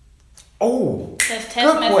 Oh, text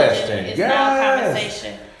good question. It's not a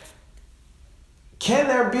conversation. Can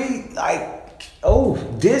there be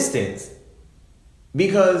distance?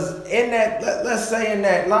 Because in that, let's say in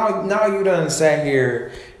that, now you done sat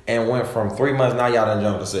here and went from 3 months, now y'all done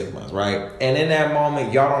jumped to 6 months, right? And in that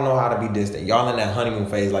moment, y'all don't know how to be distant. Y'all in that honeymoon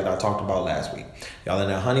phase like I talked about last week. Y'all in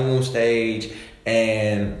that honeymoon stage,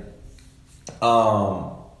 and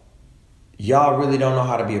y'all really don't know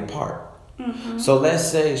how to be apart. So let's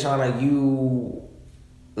say, Shauna,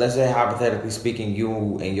 hypothetically speaking,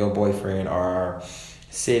 you and your boyfriend are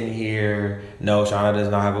sitting here. No, Shauna does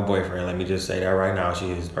not have a boyfriend. Let me just say that right now. She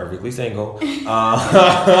is perfectly single.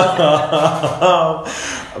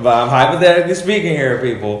 But I'm hypothetically speaking here,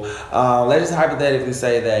 people. Let's just hypothetically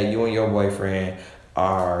say that you and your boyfriend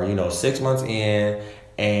are, 6 months in,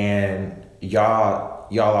 and y'all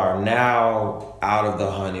are now out of the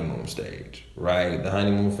honeymoon stage, right? The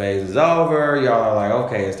honeymoon phase is over. Y'all are like,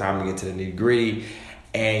 okay, it's time to get to the nitty-gritty,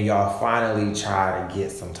 and y'all finally try to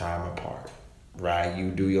get some time apart. Right, you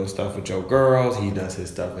do your stuff with your girls, he does his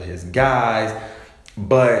stuff with his guys,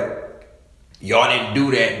 but y'all didn't do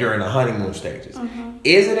that during the honeymoon stages.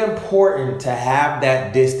 Is it important to have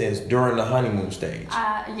that distance during the honeymoon stage?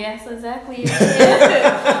 Yes, exactly.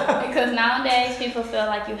 Because nowadays people feel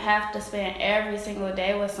like you have to spend every single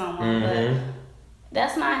day with someone, but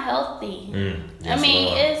that's not healthy. Yes, I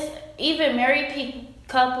mean, it's even married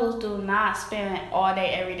couples do not spend all day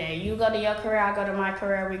every day. You go to your career, I go to my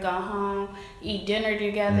career, we go home, eat dinner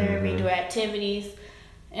together, we do activities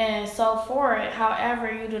and so forth.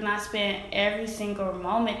 However, you do not spend every single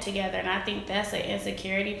moment together, and I think that's an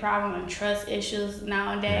insecurity problem and trust issues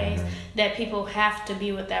nowadays, that people have to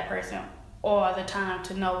be with that person all the time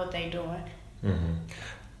to know what they're doing.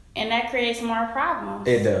 And that creates more problems.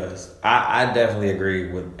 It does. I definitely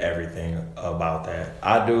agree with everything about that.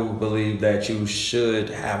 I do believe that you should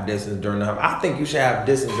have distance during the I think you should have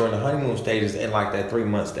distance during the honeymoon stages and like that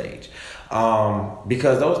 3-month stage.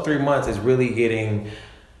 Because those 3 months is really getting...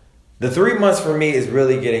 The 3 months for me is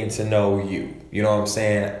really getting to know you. You know what I'm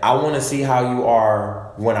saying? I want to see how you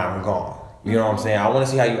are when I'm gone. You know what I'm saying? I want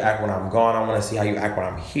to see how you act when I'm gone. I want to see how you act when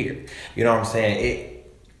I'm here. You know what I'm saying?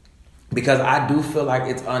 Because I do feel like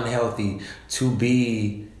it's unhealthy to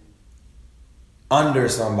be under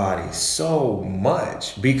somebody so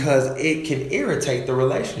much, because it can irritate the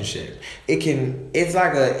relationship. It's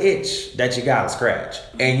like a itch that you gotta scratch.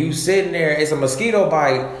 And you sitting there, it's a mosquito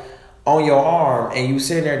bite on your arm, and you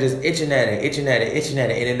sitting there just itching at it,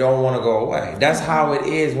 and it don't want to go away. That's how it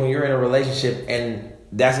is when you're in a relationship and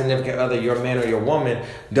that significant other, your man or your woman,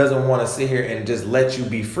 doesn't want to sit here and just let you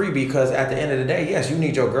be free, because at the end of the day, yes, you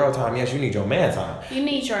need your girl time. Yes, you need your man time. You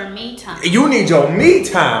need your me time. You need your me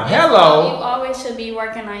time. Hello. You always should be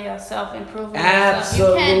working on yourself, improving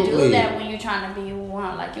Absolutely. yourself. You can't do that when you're trying to be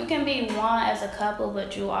one. Like, you can be one as a couple,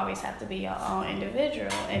 but you always have to be your own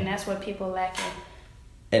individual. And that's what people lack in.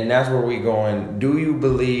 And that's where we going. Do you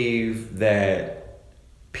believe that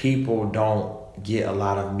people don't get a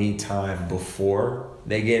lot of me time before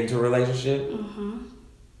they get into a relationship?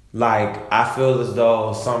 Like, I feel as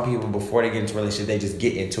though some people, before they get into a relationship, they just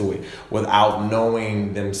get into it without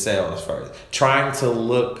knowing themselves first, trying to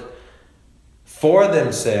look for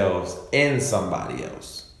themselves in somebody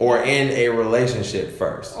else or in a relationship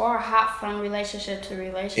first, or hop from relationship to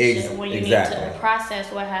relationship when you need to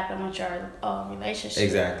process what happened with your relationship.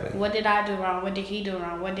 Exactly. What did I do wrong? What did he do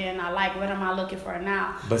wrong? What didn't I like? What am I looking for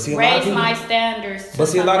now? But see, raise my standards. But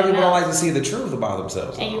see, a lot of people don't like to see the truth about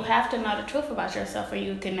themselves. And you have to know the truth about yourself, or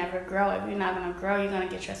you can never grow. If you're not gonna grow, you're gonna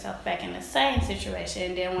get yourself back in the same situation.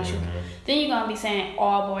 And then then you're gonna be saying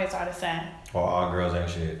all boys are the same. Or all girls ain't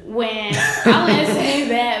shit. When I wouldn't say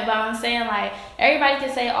that, but I'm saying, like, everybody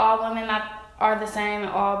can say all women are the same and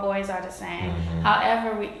all boys are the same.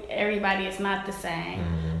 However, everybody is not the same.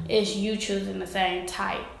 It's you choosing the same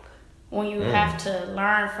type. When you have to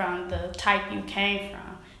learn from the type you came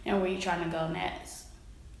from and where you're trying to go next.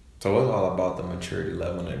 So it's all about the maturity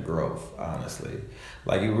level and the growth, honestly.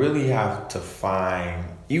 Like, you really have to find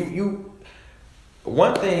you.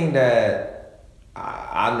 One thing that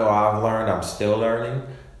I know I've learned, I'm still learning,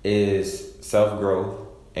 is self-growth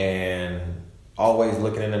and always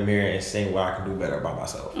looking in the mirror and seeing what I can do better about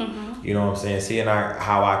myself. You know what I'm saying? Seeing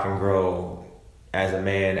how I can grow as a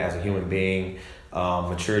man, as a human being,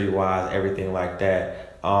 maturity-wise, everything like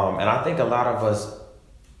that. And I think a lot of us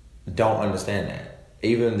don't understand that.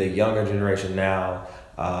 Even the younger generation now,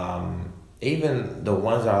 even the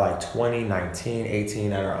ones that are like 20, 19, 18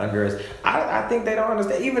 that are under us, I think they don't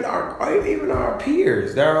understand. Even our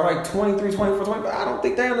peers that are like 23, 24, 25, I don't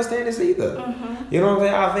think they understand this either. You know what I'm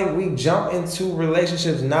saying? I think we jump into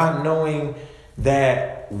relationships not knowing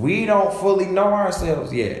that we don't fully know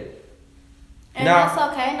ourselves yet. And now,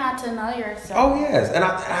 that's okay not to know yourself. Oh, yes. And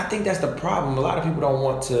I think that's the problem. A lot of people don't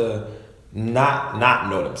want to not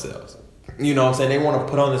know themselves. You know what I'm saying? They want to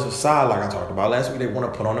put on this facade, like I talked about last week. They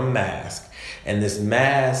want to put on a mask. And this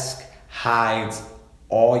mask hides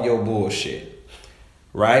all your bullshit.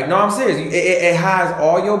 Right? No, I'm serious. It hides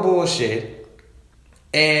all your bullshit.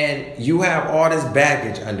 And you have all this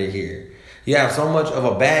baggage under here. You have so much of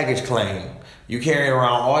a baggage claim. You carrying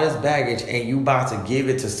around all this baggage and you about to give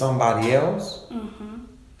it to somebody else.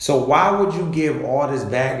 So why would you give all this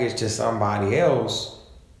baggage to somebody else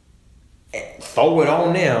and throw it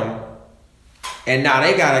on them? And now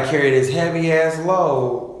they got to carry this heavy ass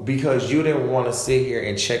load because you didn't want to sit here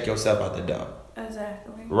and check yourself out the door.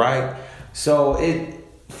 Exactly. Right? So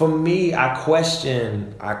for me, I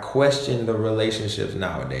question the relationships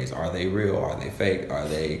nowadays. Are they real? Are they fake? Are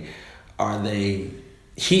they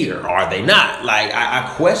here? Are they not? Like,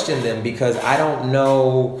 I question them because I don't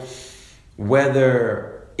know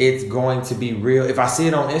whether it's going to be real. If I see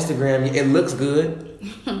it on Instagram, it looks good.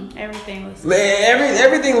 Everything looks good.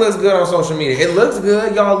 Everything looks good on social media. It looks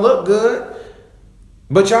good. Y'all look good.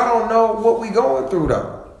 But y'all don't know what we going through,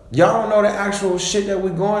 though. Y'all don't know the actual shit that we're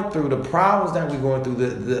going through, the problems that we're going through,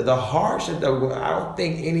 the hardship that we're going through.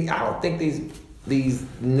 I don't think these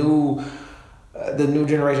new the new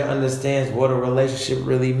generation understands what a relationship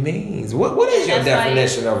really means. What is your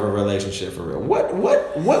definition of a relationship for real?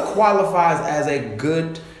 What qualifies as a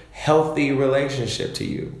good, healthy relationship to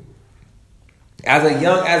you? As a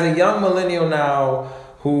young millennial now,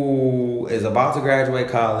 who is about to graduate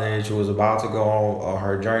college, who is about to go on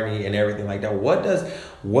her journey and everything like that, what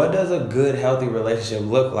does a good, healthy relationship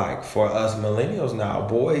look like for us millennials now,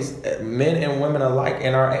 boys, men and women alike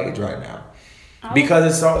in our age right now?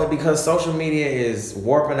 Because social media is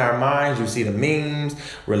warping our minds. You see the memes,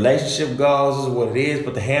 relationship goals, this is what it is.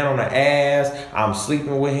 Put the hand on the ass. I'm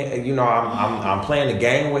sleeping with him. I'm playing the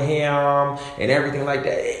game with him and everything like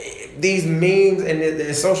that. These memes and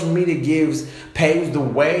the social media paves the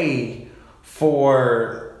way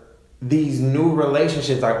for these new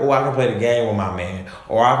relationships. Like, I can play the game with my man,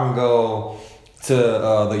 or I can go to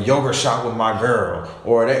the yoga shop with my girl,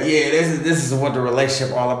 or this is what the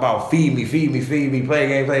relationship all about. Feed me, play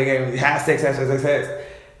a game, have sex.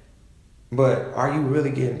 But are you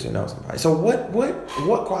really getting to know somebody? So what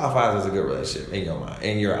qualifies as a good relationship in your mind,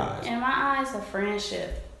 in your eyes? In my eyes, a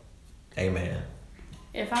friendship. Amen.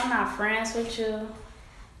 If I'm not friends with you,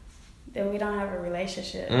 then we don't have a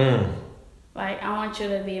relationship. Like, I want you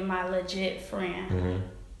to be my legit friend. Mm-hmm.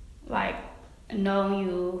 Like, know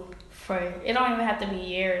you for, it don't even have to be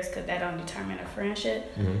years, because that don't determine a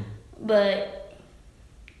friendship. Mm-hmm. But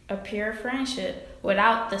a pure friendship,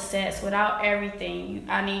 without the sex, without everything.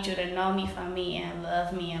 I need you to know me for me and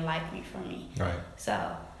love me and like me for me. Right.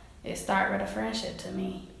 So it starts with a friendship to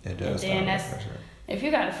me. It does. And then if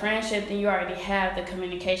you got a friendship, then you already have the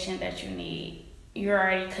communication that you need. You're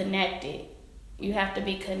already connected. You have to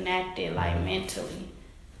be connected, like, mentally.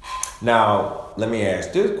 Now, let me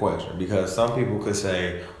ask this question, because some people could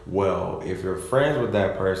say, well, if you're friends with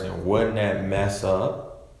that person, wouldn't that mess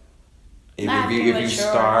up? If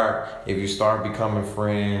you start becoming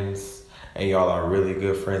friends and y'all are really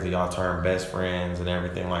good friends and y'all turn best friends and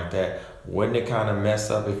everything like that, wouldn't it kind of mess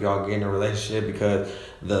up if y'all get in a relationship? Because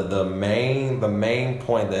the main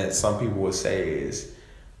point that some people would say is,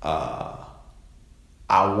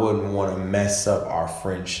 I wouldn't want to mess up our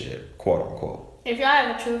friendship, quote unquote. If y'all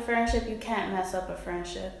have a true friendship, you can't mess up a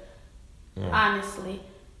friendship. Honestly,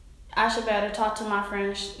 I should be able to talk to my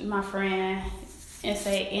friend and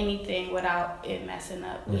say anything without it messing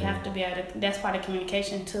up. We have to be able to, that's part of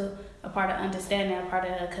communication too, a part of understanding, a part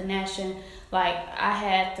of the connection. Like, I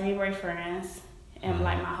had 3 boyfriends in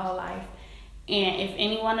like my whole life. And if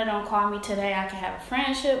any one of them call me today, I can have a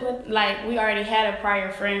friendship with, like, we already had a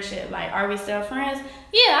prior friendship. Like, are we still friends?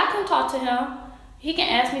 Yeah, I can talk to him. He can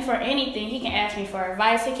ask me for anything. He can ask me for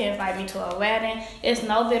advice. He can invite me to a wedding. It's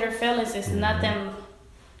no bitter feelings. It's nothing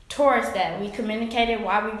towards that. We communicated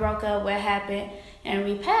why we broke up, what happened, and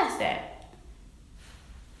we passed that.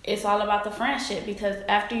 It's all about the friendship, because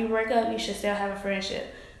after you break up, you should still have a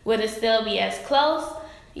friendship. Would it still be as close?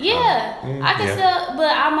 Yeah, I can still,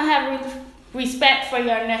 but I'm going to have respect for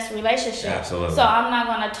your next relationship. Absolutely. So I'm not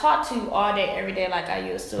going to talk to you all day, every day like I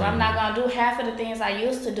used to. I'm not going to do half of the things I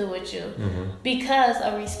used to do with you because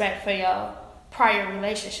of respect for your prior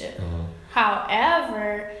relationship.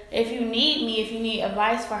 However, if you need me, if you need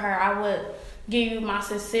advice for her, I would give you my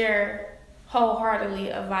sincere, wholeheartedly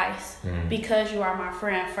advice because you are my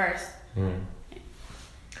friend first.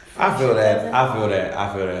 I feel that.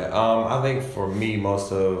 I think for me,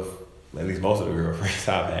 at least most of the girlfriends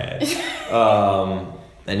I've had,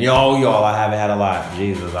 and y'all, I haven't had a lot.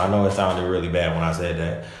 Jesus, I know it sounded really bad when I said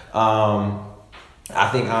that. I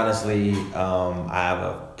think honestly, I have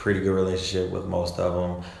a pretty good relationship with most of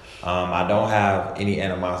them. I don't have any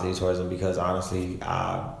animosity towards them because honestly,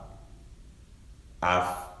 I've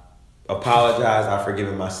apologized. I've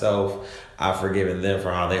forgiven myself. I've forgiven them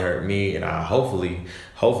for how they hurt me, and hopefully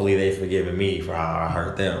they've forgiven me for how I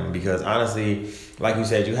hurt them. Because honestly, like you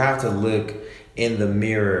said, you have to look in the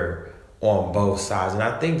mirror on both sides, and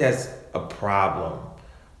I think that's a problem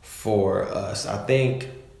for us. I think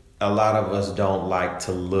a lot of us don't like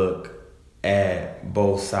to look at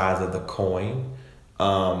both sides of the coin.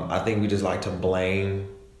 I think we just like to blame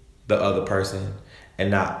the other person and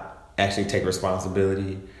not actually take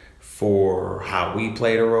responsibility for how we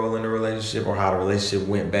played a role in the relationship or how the relationship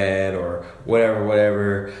went bad or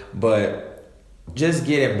whatever. But just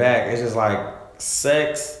getting back, it's just like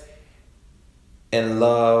sex and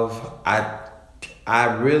love. I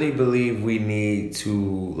really believe we need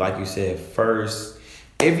to, like you said, first,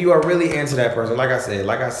 if you are really into that person, like I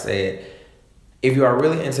said, if you are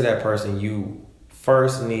really into that person, you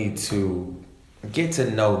first need to get to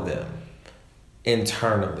know them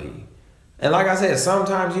internally. And like I said,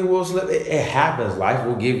 sometimes you will slip. It happens. Life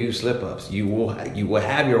will give you slip ups. You will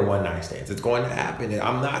have your one night stands. It's going to happen. And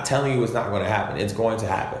I'm not telling you it's not going to happen. It's going to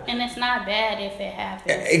happen. And it's not bad if it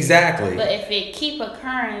happens. Exactly. But if it keep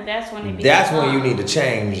occurring, that's when it becomes. That's when you need to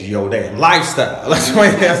change your damn lifestyle. That's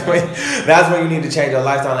when you need to change your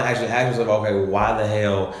lifestyle and actually ask yourself, okay, why the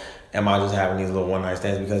hell am I just having these little one night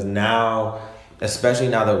stands? Because now, especially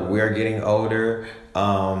now that we're getting older,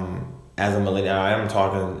 as a millennial,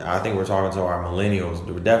 I think we're talking to our millennials.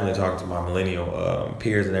 We're definitely talking to my millennial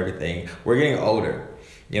peers and everything. We're getting older.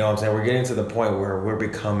 You know what I'm saying? We're getting to the point where we're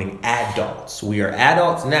becoming adults. We are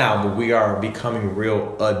adults now, but we are becoming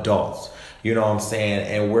real adults. You know what I'm saying?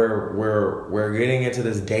 And we're getting into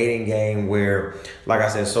this dating game where, like I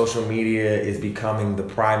said, social media is becoming the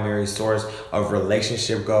primary source of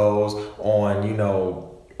relationship goals on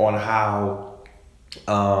how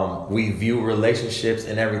we view relationships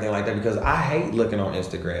and everything like that, because I hate looking on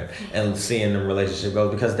Instagram and seeing the relationship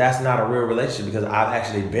goes, because that's not a real relationship, because I've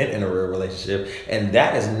actually been in a real relationship and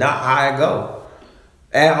that is not how I go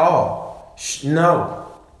at all. No.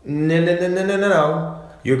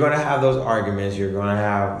 You're going to have those arguments, you're going to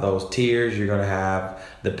have those tears, you're going to have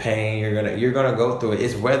the pain, you're going to go through it.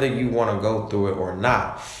 It's whether you want to go through it or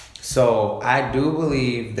not. So I do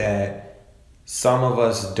believe that some of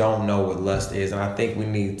us don't know what lust is, and I think we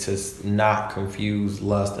need to not confuse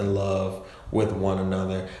lust and love with one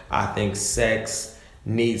another. I think sex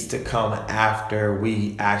needs to come after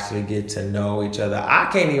we actually get to know each other. I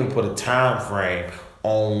can't even put a time frame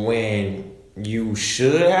on when you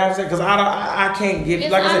should have sex, because I can't give.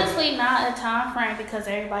 It's like honestly I said, not a time frame because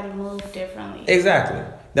everybody moves differently. Exactly.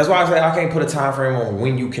 That's why I say I can't put a time frame on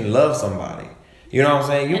when you can love somebody. You know what I'm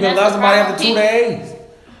saying? You And can love somebody after 2 days.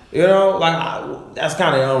 You know, that's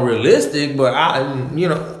kind of unrealistic, but I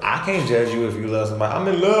can't judge you if you love somebody. I'm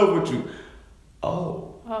in love with you.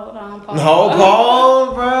 Oh. Hold on, pause. No,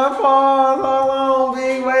 pause, bro. Pause. Hold on,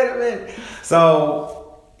 big. Wait a minute.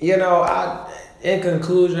 So, in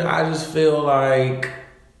conclusion, I just feel like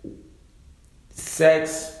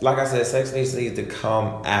sex, like I said, sex needs to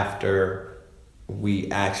come after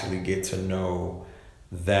we actually get to know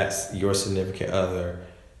that's your significant other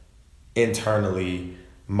internally,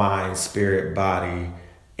 mind, spirit, body,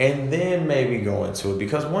 and then maybe go into it.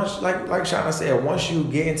 Because once, like Shauna said, once you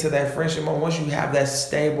get into that friendship mode, once you have that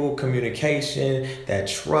stable communication, that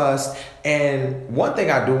trust, and one thing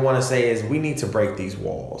I do want to say is we need to break these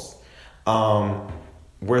walls.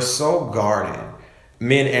 We're so guarded,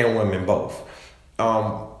 men and women both.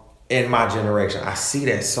 In my generation, I see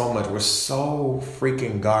that so much. We're so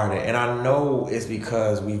freaking guarded, and I know it's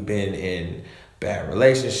because we've been in bad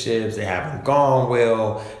relationships, they haven't gone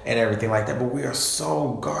well and everything like that, but we are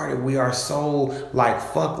so guarded. We are so like,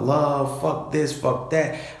 fuck love, fuck this, fuck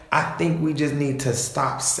that. I think we just need to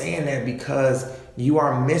stop saying that, because you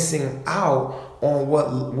are missing out on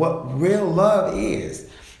what real love is.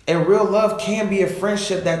 And real love can be a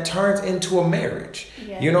friendship that turns into a marriage.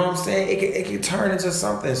 Yeah. You know what I'm saying? It can turn into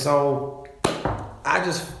something. So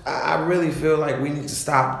I really feel like we need to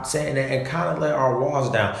stop saying that and kind of let our walls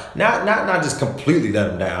down. Not just completely let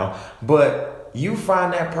them down, but you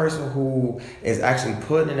find that person who is actually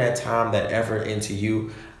putting in that time, that effort into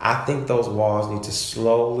you. I think those walls need to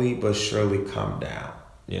slowly but surely come down.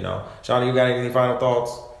 Shauna, you got any final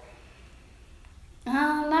thoughts?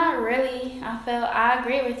 Not really. I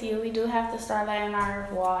agree with you. We do have to start letting our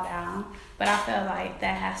wall down, but I feel like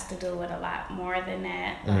that has to do with a lot more than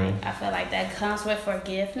that. Mm-hmm. Like, I feel like that comes with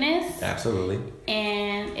forgiveness. Absolutely.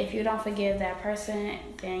 And if you don't forgive that person,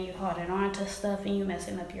 then you holding on to stuff and you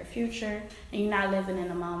messing up your future and you're not living in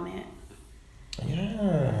the moment.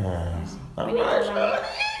 Yes. All right.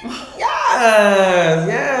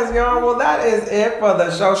 Yes, y'all. Well, that is it for the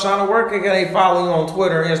show. Shauna, where can they follow you on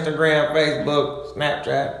Twitter, Instagram, Facebook,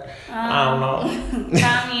 Snapchat? I don't know.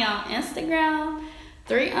 Find me on Instagram,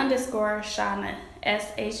 3_Shauna, SHAWNA.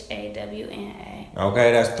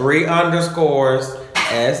 Okay, that's 3_ SHAWNA.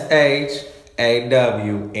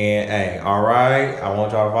 All right. I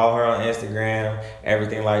want y'all to follow her on Instagram,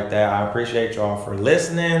 everything like that. I appreciate y'all for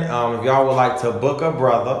listening. If y'all would like to book a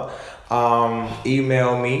brother,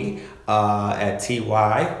 email me at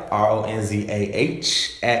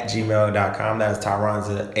tyronzah@gmail.com. That's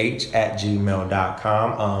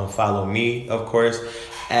tyronzah@gmail.com. Follow me, of course,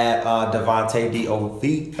 at Devontae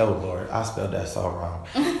DOV. Oh Lord, I spelled that so wrong.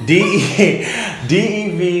 DEVONTA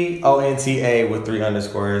with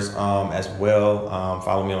 3_ as well.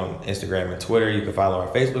 Follow me on Instagram and Twitter. You can follow our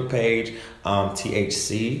Facebook page,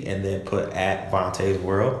 THC, and then put at Vontae's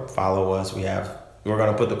World. Follow us. We have We're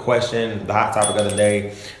going to put the question, the hot topic of the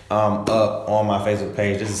day, up on my Facebook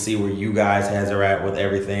page just to see where you guys are at with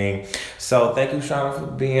everything. So thank you, Shauna, for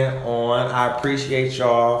being on. I appreciate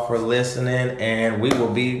y'all for listening, and we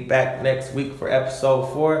will be back next week for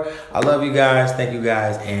episode 4. I love you guys. Thank you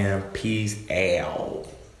guys, and peace out.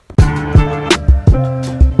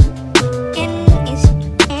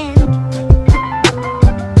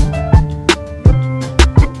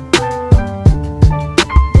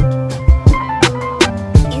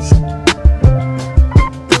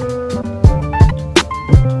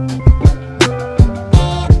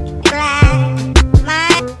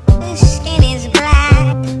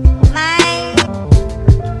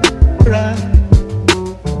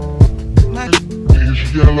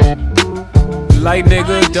 Light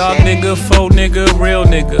nigga, dark nigga, faux nigga, real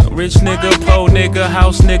nigga, rich nigga, po nigga,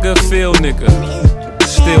 house nigga, feel nigga,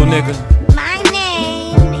 still nigga,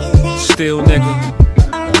 still nigga.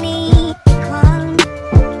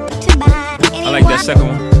 I like that second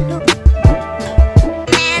one.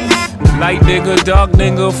 Light nigga, dark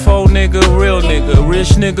nigga, faux nigga, real nigga,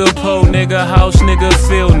 rich nigga, po nigga, house nigga,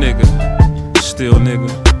 feel nigga, still nigga,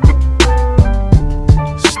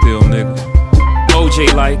 still nigga.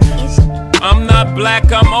 OJ like, I'm not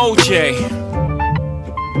black, I'm OJ.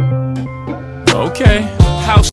 Okay. House